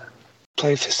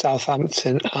played for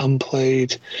Southampton and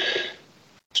played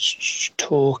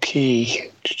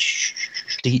Torquay.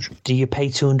 Do you pay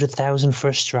 $200,000 for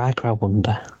a striker, I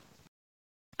wonder?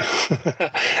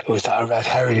 Was that a red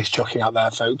herring he's chucking out there,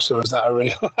 folks, or is that a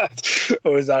real,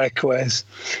 or is that a quiz?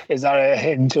 Is that a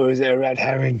hint, or is it a red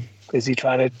herring? Is he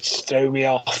trying to throw me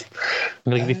off?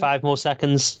 I'm going to give you 5 more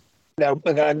seconds. No,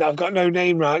 I've got no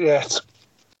name right yet.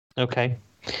 Okay.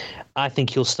 I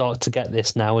think you'll start to get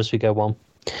this now as we go on.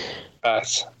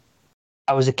 Right.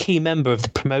 I was a key member of the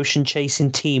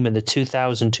promotion-chasing team in the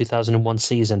 2000-2001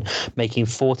 season, making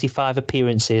 45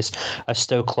 appearances as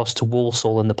Stoke lost to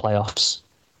Walsall in the playoffs.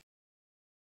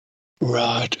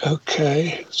 Right,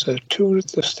 okay. So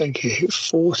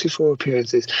 44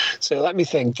 appearances. So let me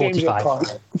think. James 45.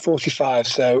 O'Connor, 45.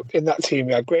 So in that team,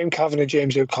 we had Graham Kavanagh,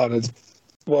 James O'Connor.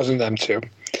 Wasn't them two.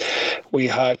 We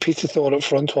had Peter Thorne up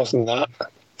front, wasn't that?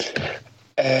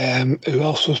 Who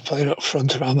else was playing up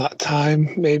front around that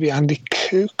time? Maybe Andy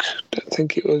Cook. Don't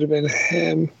think it would have been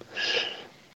him.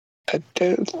 I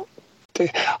don't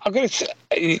think. I'm going to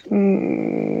say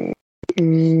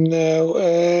no.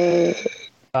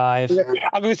 5.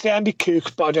 I'm going to say Andy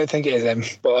Cook, but I don't think it is him.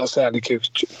 But I'll say Andy Cook.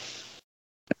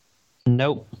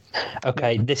 Nope.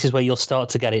 Okay, this is where you'll start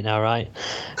to get it now, right?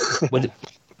 With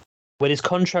his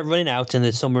contract running out in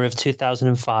the summer of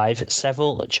 2005,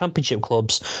 several championship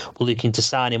clubs were looking to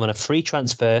sign him on a free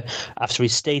transfer after he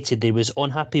stated that he was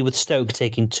unhappy with Stoke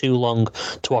taking too long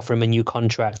to offer him a new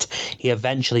contract. He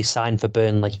eventually signed for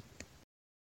Burnley.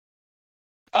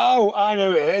 Oh, I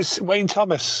know it is. Wayne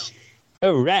Thomas.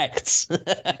 Correct.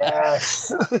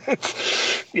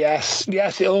 Yes.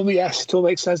 It all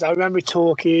makes sense. I remember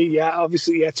Torquay. Yeah,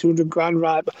 obviously, $200,000,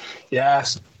 right? But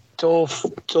yes. It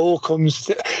all comes.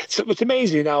 It's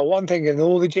amazing now. One thing, and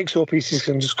all the jigsaw pieces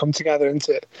can just come together, isn't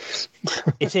it?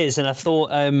 It is, and I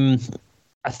thought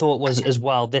was as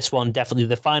well. This one definitely.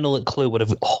 The final clue would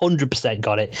have 100%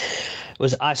 got it.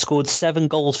 Was I scored 7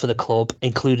 goals for the club,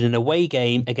 including an away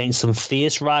game against some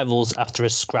fierce rivals after a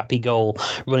scrappy goal,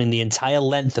 running the entire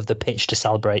length of the pitch to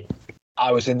celebrate.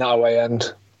 I was in that away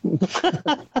end.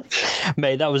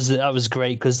 Mate, that was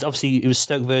great because obviously it was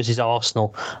Stoke versus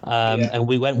Arsenal, and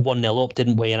we went 1-0 up,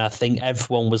 didn't we? And I think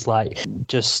everyone was like,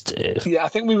 just I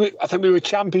think we were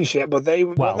Championship, but they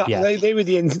were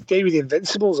the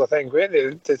Invincibles. I think, weren't they?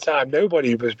 At the time,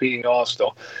 nobody was beating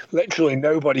Arsenal. Literally,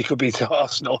 nobody could beat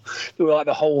Arsenal. They were like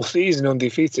the whole season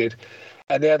undefeated,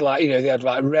 and they had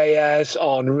Reyes,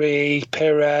 Henry,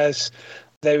 Perez.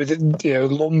 They were,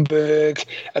 Lundberg,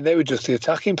 and they were just the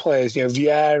attacking players.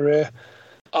 Vieira,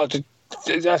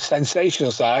 that's sensational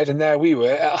side, and there we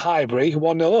were at Highbury,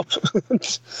 1-0 up.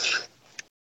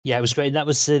 Yeah, it was great. That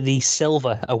was the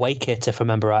silver away kit, if I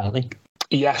remember rightly.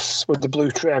 Yes, with the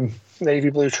blue trim, navy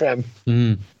blue trim.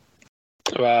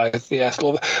 Right, yes,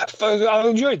 I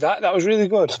enjoyed that. That was really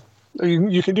good.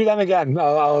 You can do them again.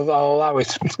 I'll allow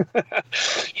it.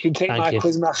 You can take my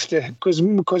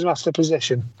quizmaster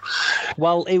position.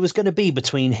 Well, it was going to be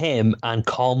between him and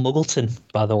Carl Muggleton,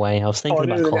 by the way. I was thinking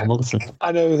about Carl Muggleton.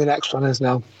 I know who the next one is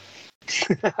now.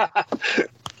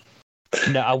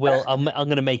 No, I will. I'm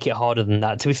going to make it harder than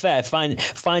that. To be fair,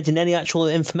 finding any actual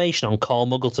information on Carl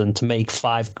Muggleton to make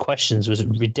 5 questions was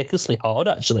ridiculously hard,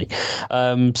 actually.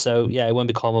 So, yeah, it won't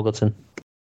be Carl Muggleton.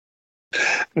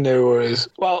 No worries.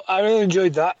 Well, I really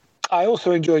enjoyed that. I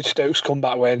also enjoyed Stoke's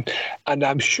comeback win, and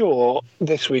I'm sure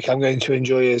this week I'm going to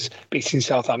enjoy us beating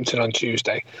Southampton on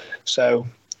Tuesday. So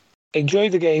enjoy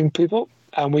the game, people,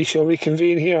 and we shall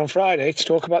reconvene here on Friday to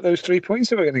talk about those 3 points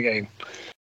that we're going to gain.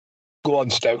 Go on,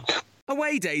 Stoke.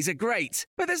 Away days are great,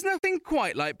 but there's nothing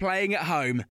quite like playing at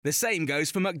home. The same goes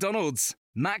for McDonald's.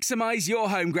 Maximise your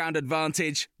home ground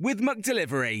advantage with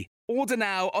McDelivery. Order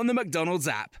now on the McDonald's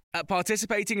app. At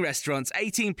participating restaurants,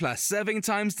 18 plus, serving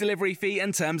times, delivery fee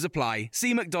and terms apply.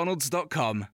 See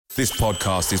mcdonalds.com. This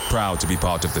podcast is proud to be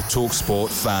part of the TalkSport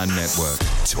Fan Network.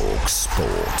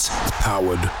 TalkSport.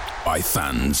 Powered by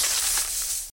fans.